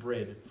makes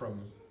bread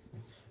from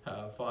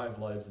 5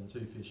 loaves and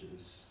 2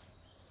 fishes.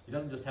 He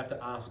doesn't just have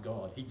to ask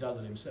God, he does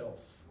it himself.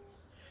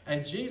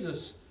 And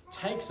Jesus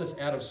takes us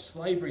out of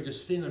slavery to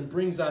sin and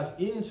brings us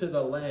into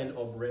the land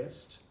of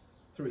rest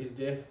through his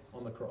death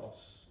on the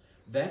cross.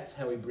 That's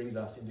how he brings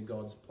us into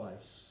God's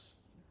place.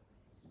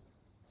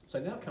 So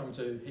now come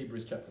to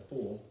Hebrews chapter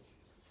 4,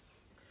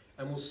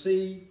 and we'll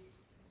see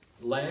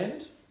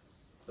land,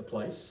 the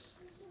place,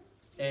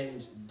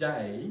 and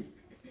day,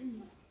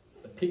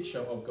 the picture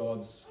of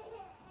God's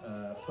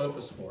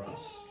purpose for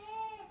us,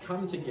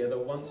 come together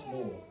once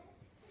more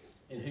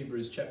in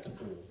Hebrews chapter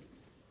 4.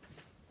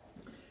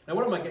 Now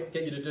what I might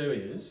get you to do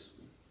is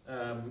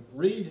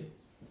read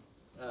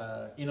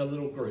in a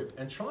little group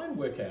and try and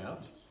work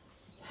out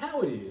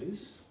how it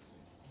is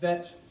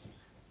that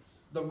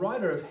the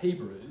writer of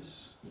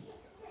Hebrews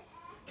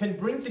can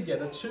bring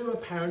together 2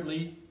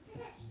 apparently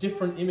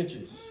different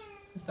images.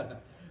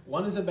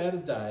 One is about a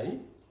day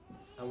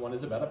and one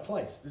is about a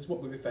place. This is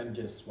what we found in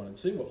Genesis 1 and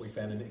 2, what we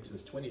found in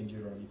Exodus 20 and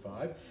Deuteronomy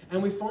 5,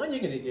 and we're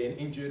finding it again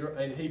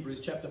in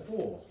Hebrews chapter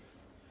 4.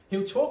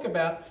 He'll talk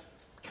about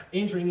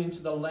entering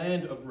into the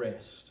land of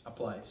rest, a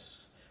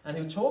place. And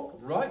he'll talk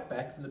right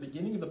back from the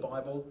beginning of the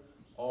Bible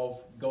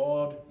of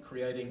God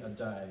creating a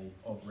day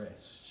of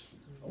rest.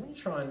 I want you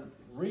to try and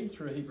read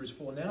through Hebrews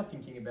 4 now,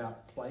 thinking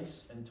about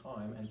place and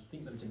time, and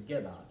think them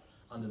together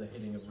under the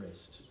heading of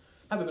rest.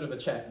 Have a bit of a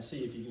chat and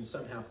see if you can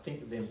somehow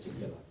think them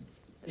together.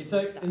 It's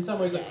in some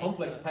ways a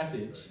complex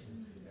passage,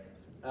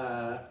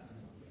 and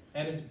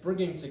it's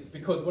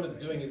because what it's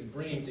doing is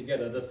bringing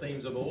together the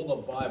themes of all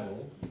the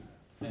Bible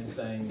and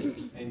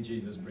saying, and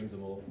Jesus brings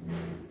them all.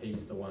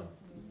 He's the one.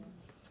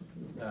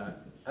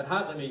 At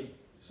heart, let me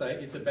say,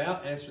 it's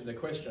about answering the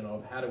question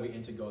of how do we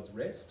enter God's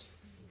rest,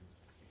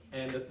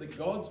 and that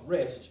God's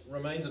rest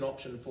remains an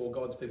option for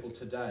God's people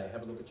today.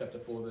 Have a look at chapter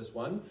 4, verse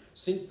 1.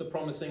 Since the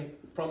promise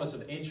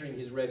of entering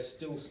his rest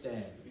still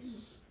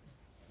stands.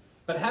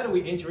 But how do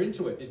we enter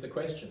into it is the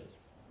question.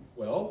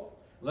 Well,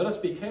 let us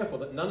be careful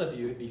that none of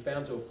you be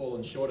found to have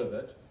fallen short of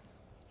it.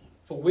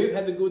 For we've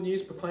had the good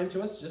news proclaimed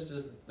to us, just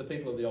as the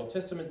people of the Old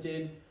Testament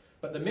did,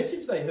 but the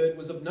message they heard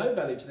was of no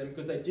value to them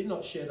because they did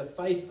not share the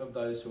faith of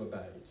those who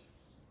obeyed.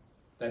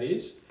 That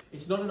is,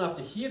 it's not enough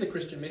to hear the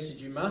Christian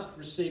message, you must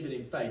receive it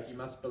in faith, you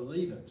must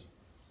believe it.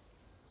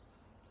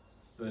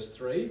 Verse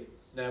 3,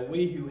 now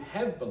we who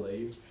have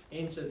believed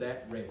enter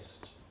that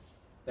rest.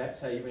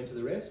 That's how you enter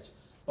the rest,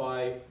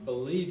 by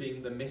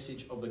believing the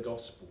message of the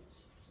gospel.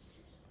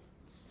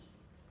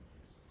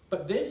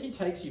 But then he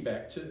takes you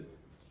back to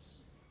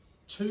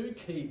 2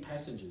 key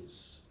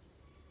passages.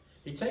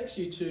 He takes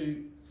you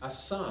to a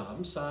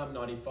psalm, Psalm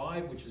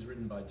 95, which is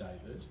written by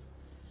David,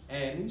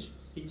 and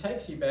he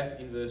takes you back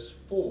in verse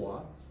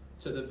 4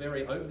 to the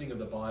very opening of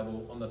the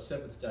Bible. On the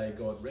 7th day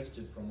God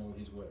rested from all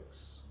his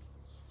works,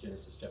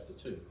 Genesis chapter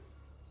 2.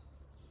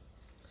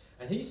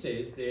 And he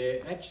says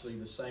they're actually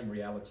the same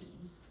reality,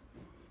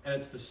 and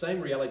it's the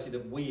same reality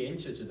that we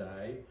enter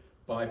today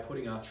by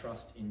putting our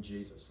trust in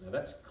Jesus. Now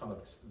that's kind of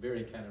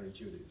very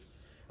counterintuitive.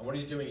 And what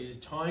he's doing is he's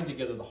tying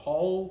together the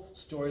whole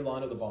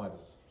storyline of the Bible.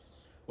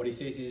 What he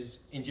says is,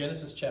 in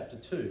Genesis chapter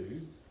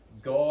 2,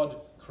 God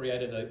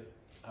created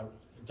a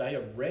day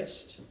of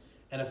rest,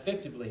 and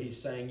effectively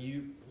he's saying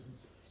you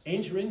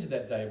enter into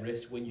that day of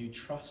rest when you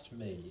trust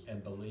me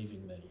and believe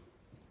in me.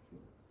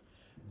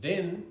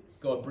 Then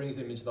God brings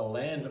them into the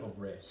land of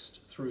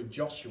rest through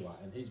Joshua,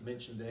 and he's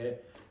mentioned there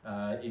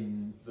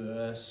in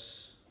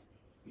verse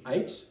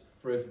 8,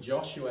 for if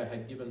Joshua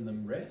had given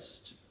them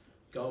rest,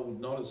 God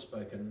would not have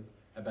spoken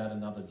about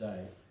another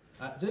day.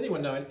 Does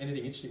anyone know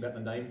anything interesting about the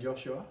name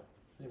Joshua?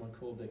 Anyone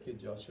called their kid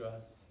Joshua?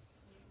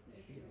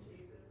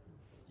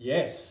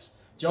 Yes.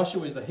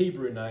 Joshua is the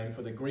Hebrew name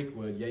for the Greek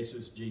word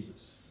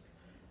Jesus.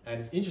 And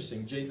it's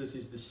interesting, Jesus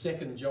is the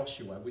second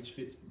Joshua, which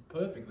fits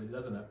perfectly,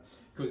 doesn't it?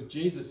 Because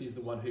Jesus is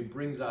the one who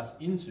brings us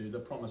into the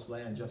promised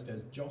land, just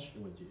as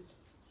Joshua did.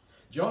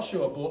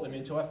 Joshua brought them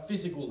into a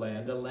physical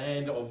land, the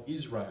land of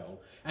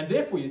Israel. And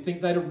therefore you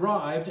think they'd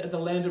arrived at the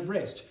land of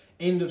rest.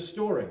 End of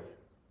story.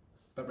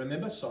 But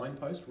remember,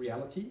 signpost,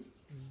 reality.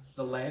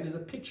 The land is a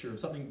picture of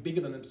something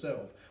bigger than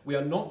themselves. We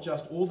are not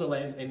just all the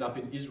land end up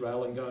in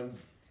Israel and go and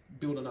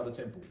build another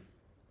temple.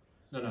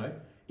 No.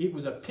 It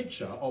was a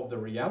picture of the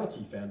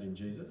reality found in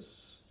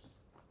Jesus,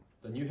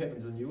 the new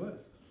heavens and new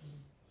earth.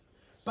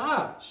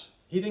 But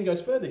he then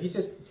goes further. He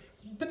says,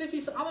 but there's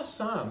this other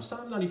psalm,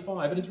 Psalm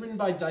 95, and it's written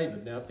by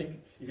David. Now, think,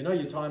 if you know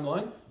your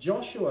timeline,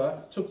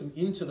 Joshua took them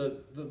into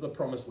the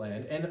promised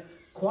land, and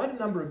quite a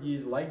number of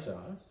years later,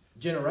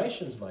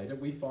 generations later,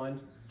 we find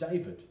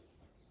David.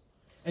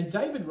 And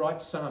David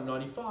writes Psalm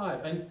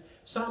 95, and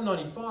Psalm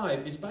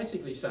 95 is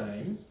basically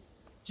saying,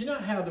 do you know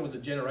how there was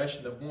a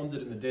generation that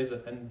wandered in the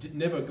desert and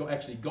never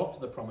actually got to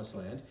the promised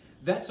land?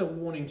 That's a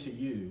warning to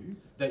you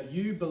that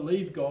you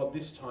believe God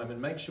this time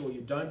and make sure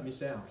you don't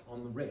miss out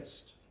on the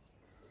rest.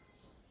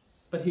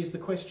 But here's the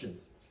question.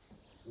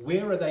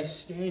 Where are they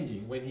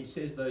standing when he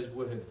says those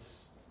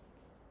words?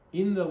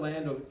 In the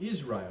land of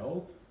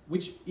Israel,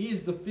 which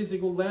is the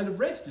physical land of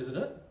rest, isn't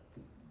it?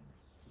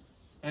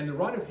 And the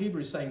writer of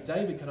Hebrews is saying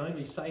David can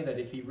only say that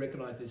if he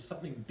recognises there's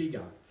something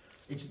bigger.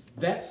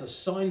 That's a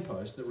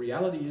signpost. The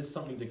reality is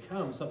something to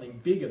come, something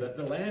bigger that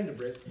the land of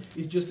rest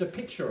is just a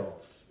picture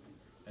of.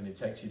 And it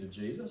takes you to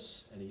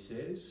Jesus, and he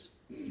says,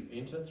 you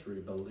enter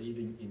through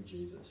believing in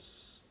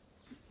Jesus.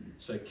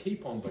 So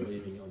keep on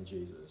believing on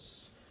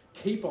Jesus.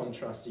 Keep on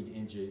trusting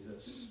in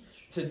Jesus.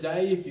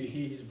 Today, if you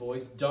hear his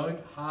voice, don't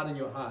harden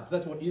your hearts.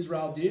 That's what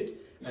Israel did,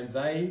 and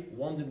they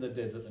wandered in the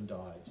desert and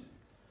died.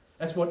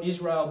 That's what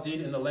Israel did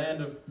in the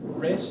land of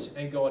rest,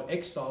 and God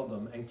exiled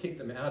them and kicked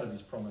them out of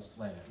his promised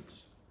land.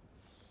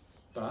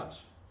 But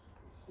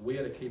we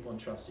are to keep on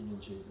trusting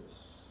in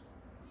Jesus.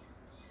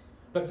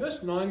 But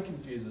verse 9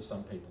 confuses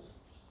some people.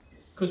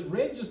 Because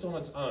read just on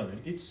its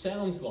own, it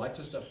sounds like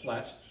just a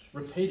flat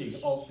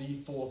repeating of the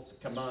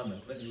fourth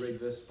commandment. Let me read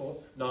verse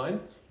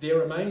 9. There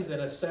remains then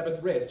a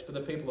Sabbath rest for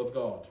the people of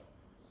God.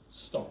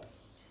 Stop.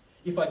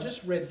 If I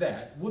just read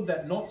that, would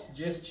that not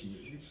suggest to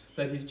you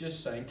that he's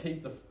just saying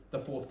keep the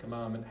fourth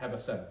commandment, have a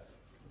Sabbath?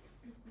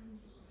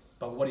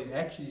 But what he's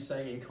actually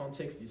saying in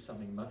context is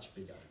something much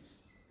bigger.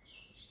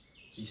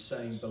 He's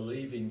saying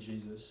believe in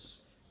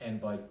Jesus,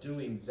 and by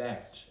doing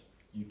that,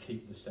 you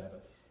keep the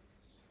Sabbath.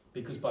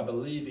 Because by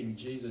believing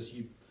Jesus,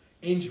 you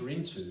enter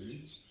into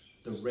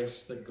the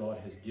rest that God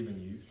has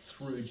given you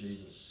through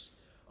Jesus.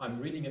 I'm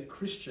reading it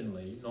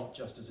Christianly, not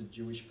just as a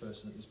Jewish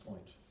person at this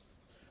point.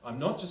 I'm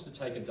not just to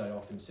take a day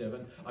off in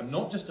 7. I'm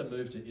not just to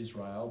move to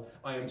Israel.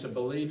 I am to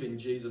believe in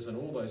Jesus, and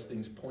all those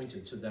things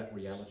pointed to that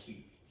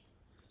reality.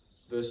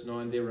 Verse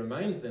 9, there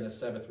remains then a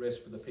Sabbath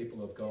rest for the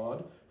people of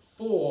God,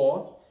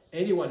 for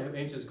anyone who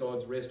enters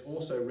God's rest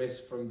also rests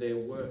from their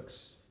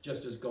works,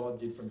 just as God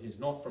did from his,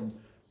 not from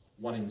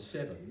 1 in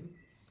 7,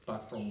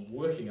 but from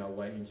working our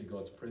way into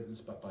God's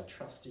presence, but by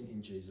trusting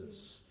in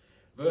Jesus.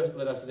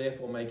 Let us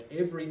therefore make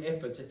every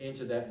effort to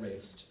enter that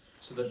rest,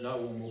 so that no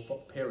one will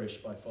perish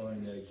by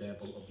following their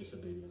example of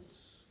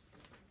disobedience.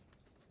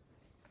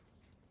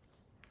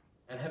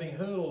 And having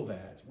heard all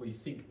that, we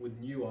think with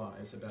new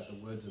eyes about the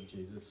words of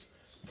Jesus.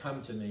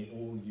 Come to me,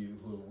 all you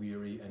who are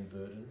weary and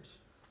burdened.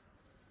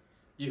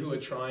 You who are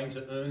trying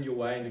to earn your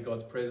way into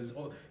God's presence,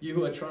 or you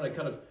who are trying to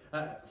kind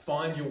of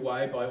find your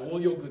way by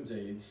all your good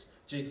deeds,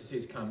 Jesus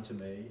says, come to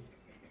me.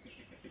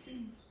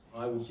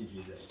 I will give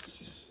you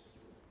rest.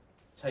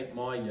 Take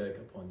my yoke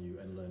upon you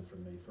and learn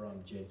from me, for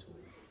I'm gentle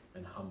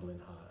and humble in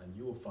heart, and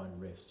you will find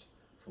rest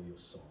for your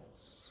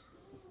souls.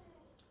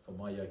 For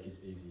my yoke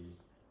is easy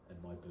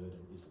and my burden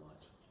is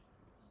light.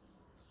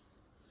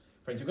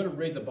 Friends, we've got to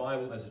read the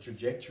Bible as a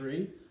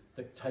trajectory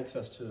that takes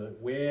us to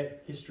where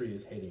history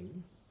is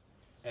heading.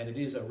 And it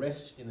is a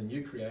rest in the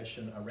new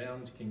creation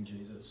around King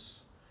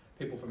Jesus.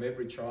 People from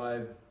every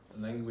tribe,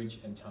 language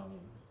and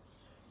tongue.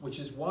 Which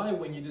is why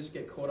when you just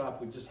get caught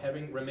up with just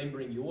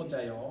remembering your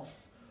day off,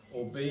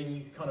 or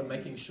being kind of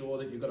making sure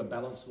that you've got a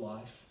balanced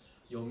life,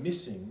 you're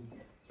missing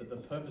that the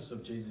purpose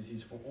of Jesus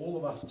is for all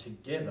of us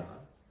together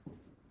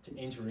to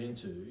enter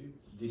into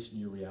this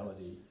new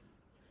reality.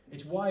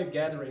 It's why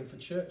gathering for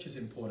church is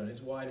important.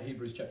 It's why in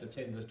Hebrews chapter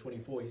 10, verse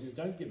 24, he says,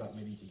 don't give up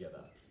meeting together.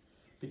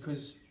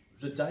 Because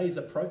the day is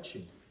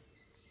approaching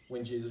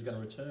when Jesus is going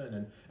to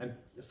return and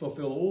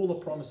fulfill all the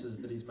promises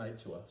that he's made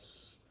to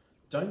us.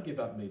 Don't give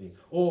up meeting.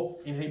 Or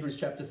in Hebrews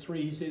chapter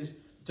 3, he says,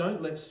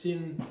 don't let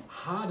sin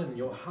harden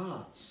your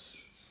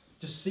hearts,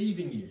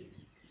 deceiving you,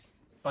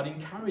 but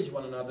encourage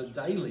one another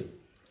daily.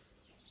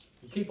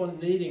 You keep on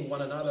needing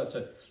one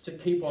another to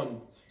keep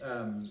on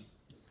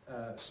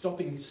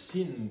stopping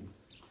sin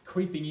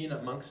creeping in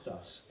amongst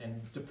us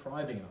and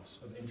depriving us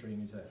of entering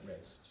into that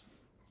rest.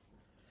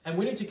 And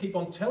we need to keep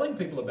on telling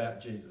people about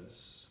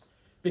Jesus,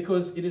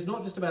 because it is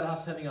not just about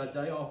us having our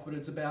day off, but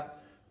it's about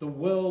the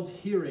world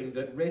hearing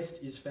that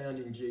rest is found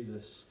in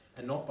Jesus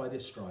and not by their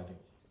striving.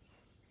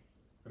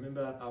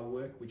 Remember our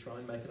work, we try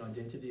and make an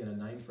identity and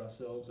a name for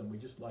ourselves, and we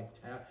just like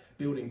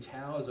building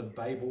towers of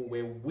Babel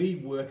where we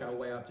work our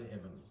way up to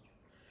heaven.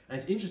 And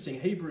it's interesting,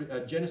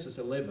 Genesis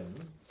 11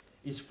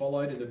 is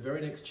followed in the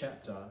very next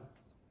chapter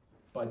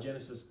by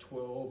Genesis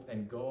 12,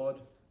 and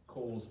God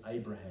calls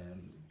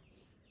Abraham.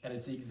 And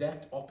it's the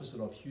exact opposite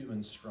of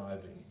human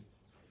striving.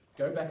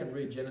 Go back and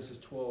read Genesis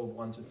 12,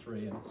 1 to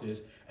 3, and it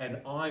says, and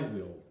I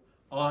will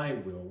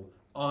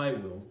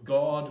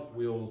God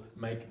will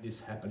make this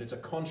happen. It's a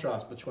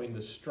contrast between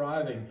the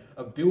striving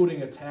of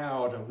building a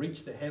tower to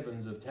reach the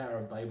heavens of Tower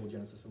of Babel,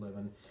 Genesis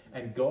 11,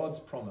 and God's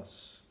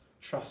promise,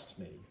 trust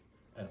me,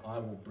 and I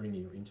will bring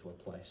you into a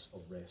place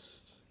of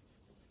rest.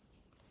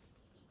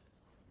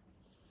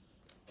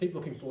 Keep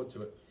looking forward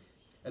to it.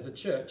 As a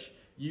church,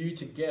 you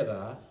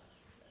together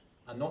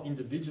are not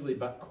individually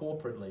but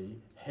corporately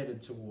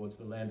headed towards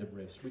the land of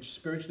rest, which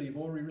spiritually you've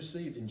already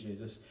received in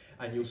Jesus,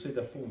 and you'll see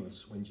the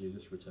fullness when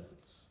Jesus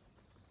returns.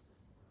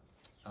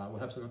 We'll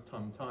have some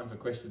time for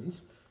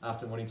questions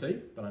after morning tea,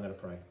 but I'm going to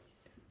pray.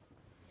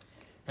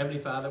 Heavenly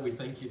Father, we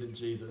thank you that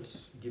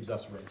Jesus gives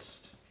us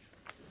rest.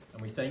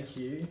 And we thank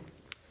you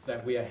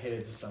that we are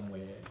headed to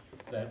somewhere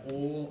that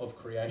all of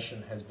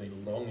creation has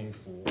been longing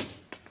for.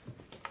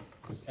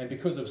 And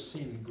because of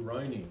sin,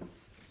 groaning,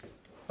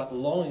 but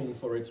longing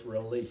for its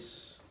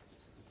release,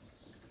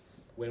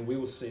 when we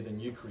will see the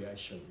new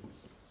creation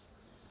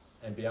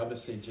and be able to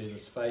see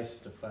Jesus face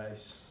to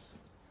face,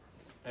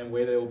 and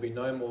where there will be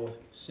no more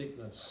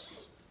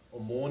sickness or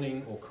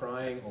mourning or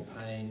crying or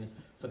pain,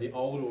 for the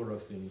old order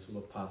of things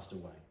will have passed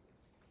away.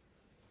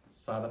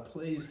 Father,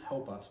 please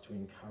help us to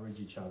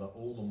encourage each other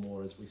all the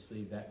more as we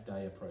see that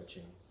day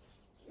approaching.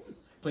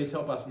 Please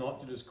help us not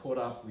to just caught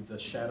up with the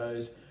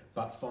shadows,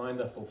 but find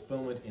the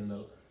fulfillment in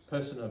the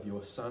person of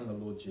your Son, the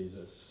Lord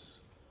Jesus.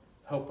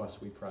 Help us,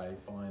 we pray,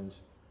 find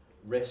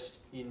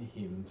rest in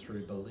him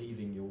through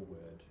believing your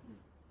word.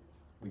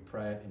 We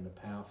pray it in the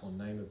powerful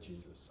name of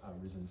Jesus, our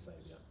risen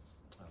Saviour.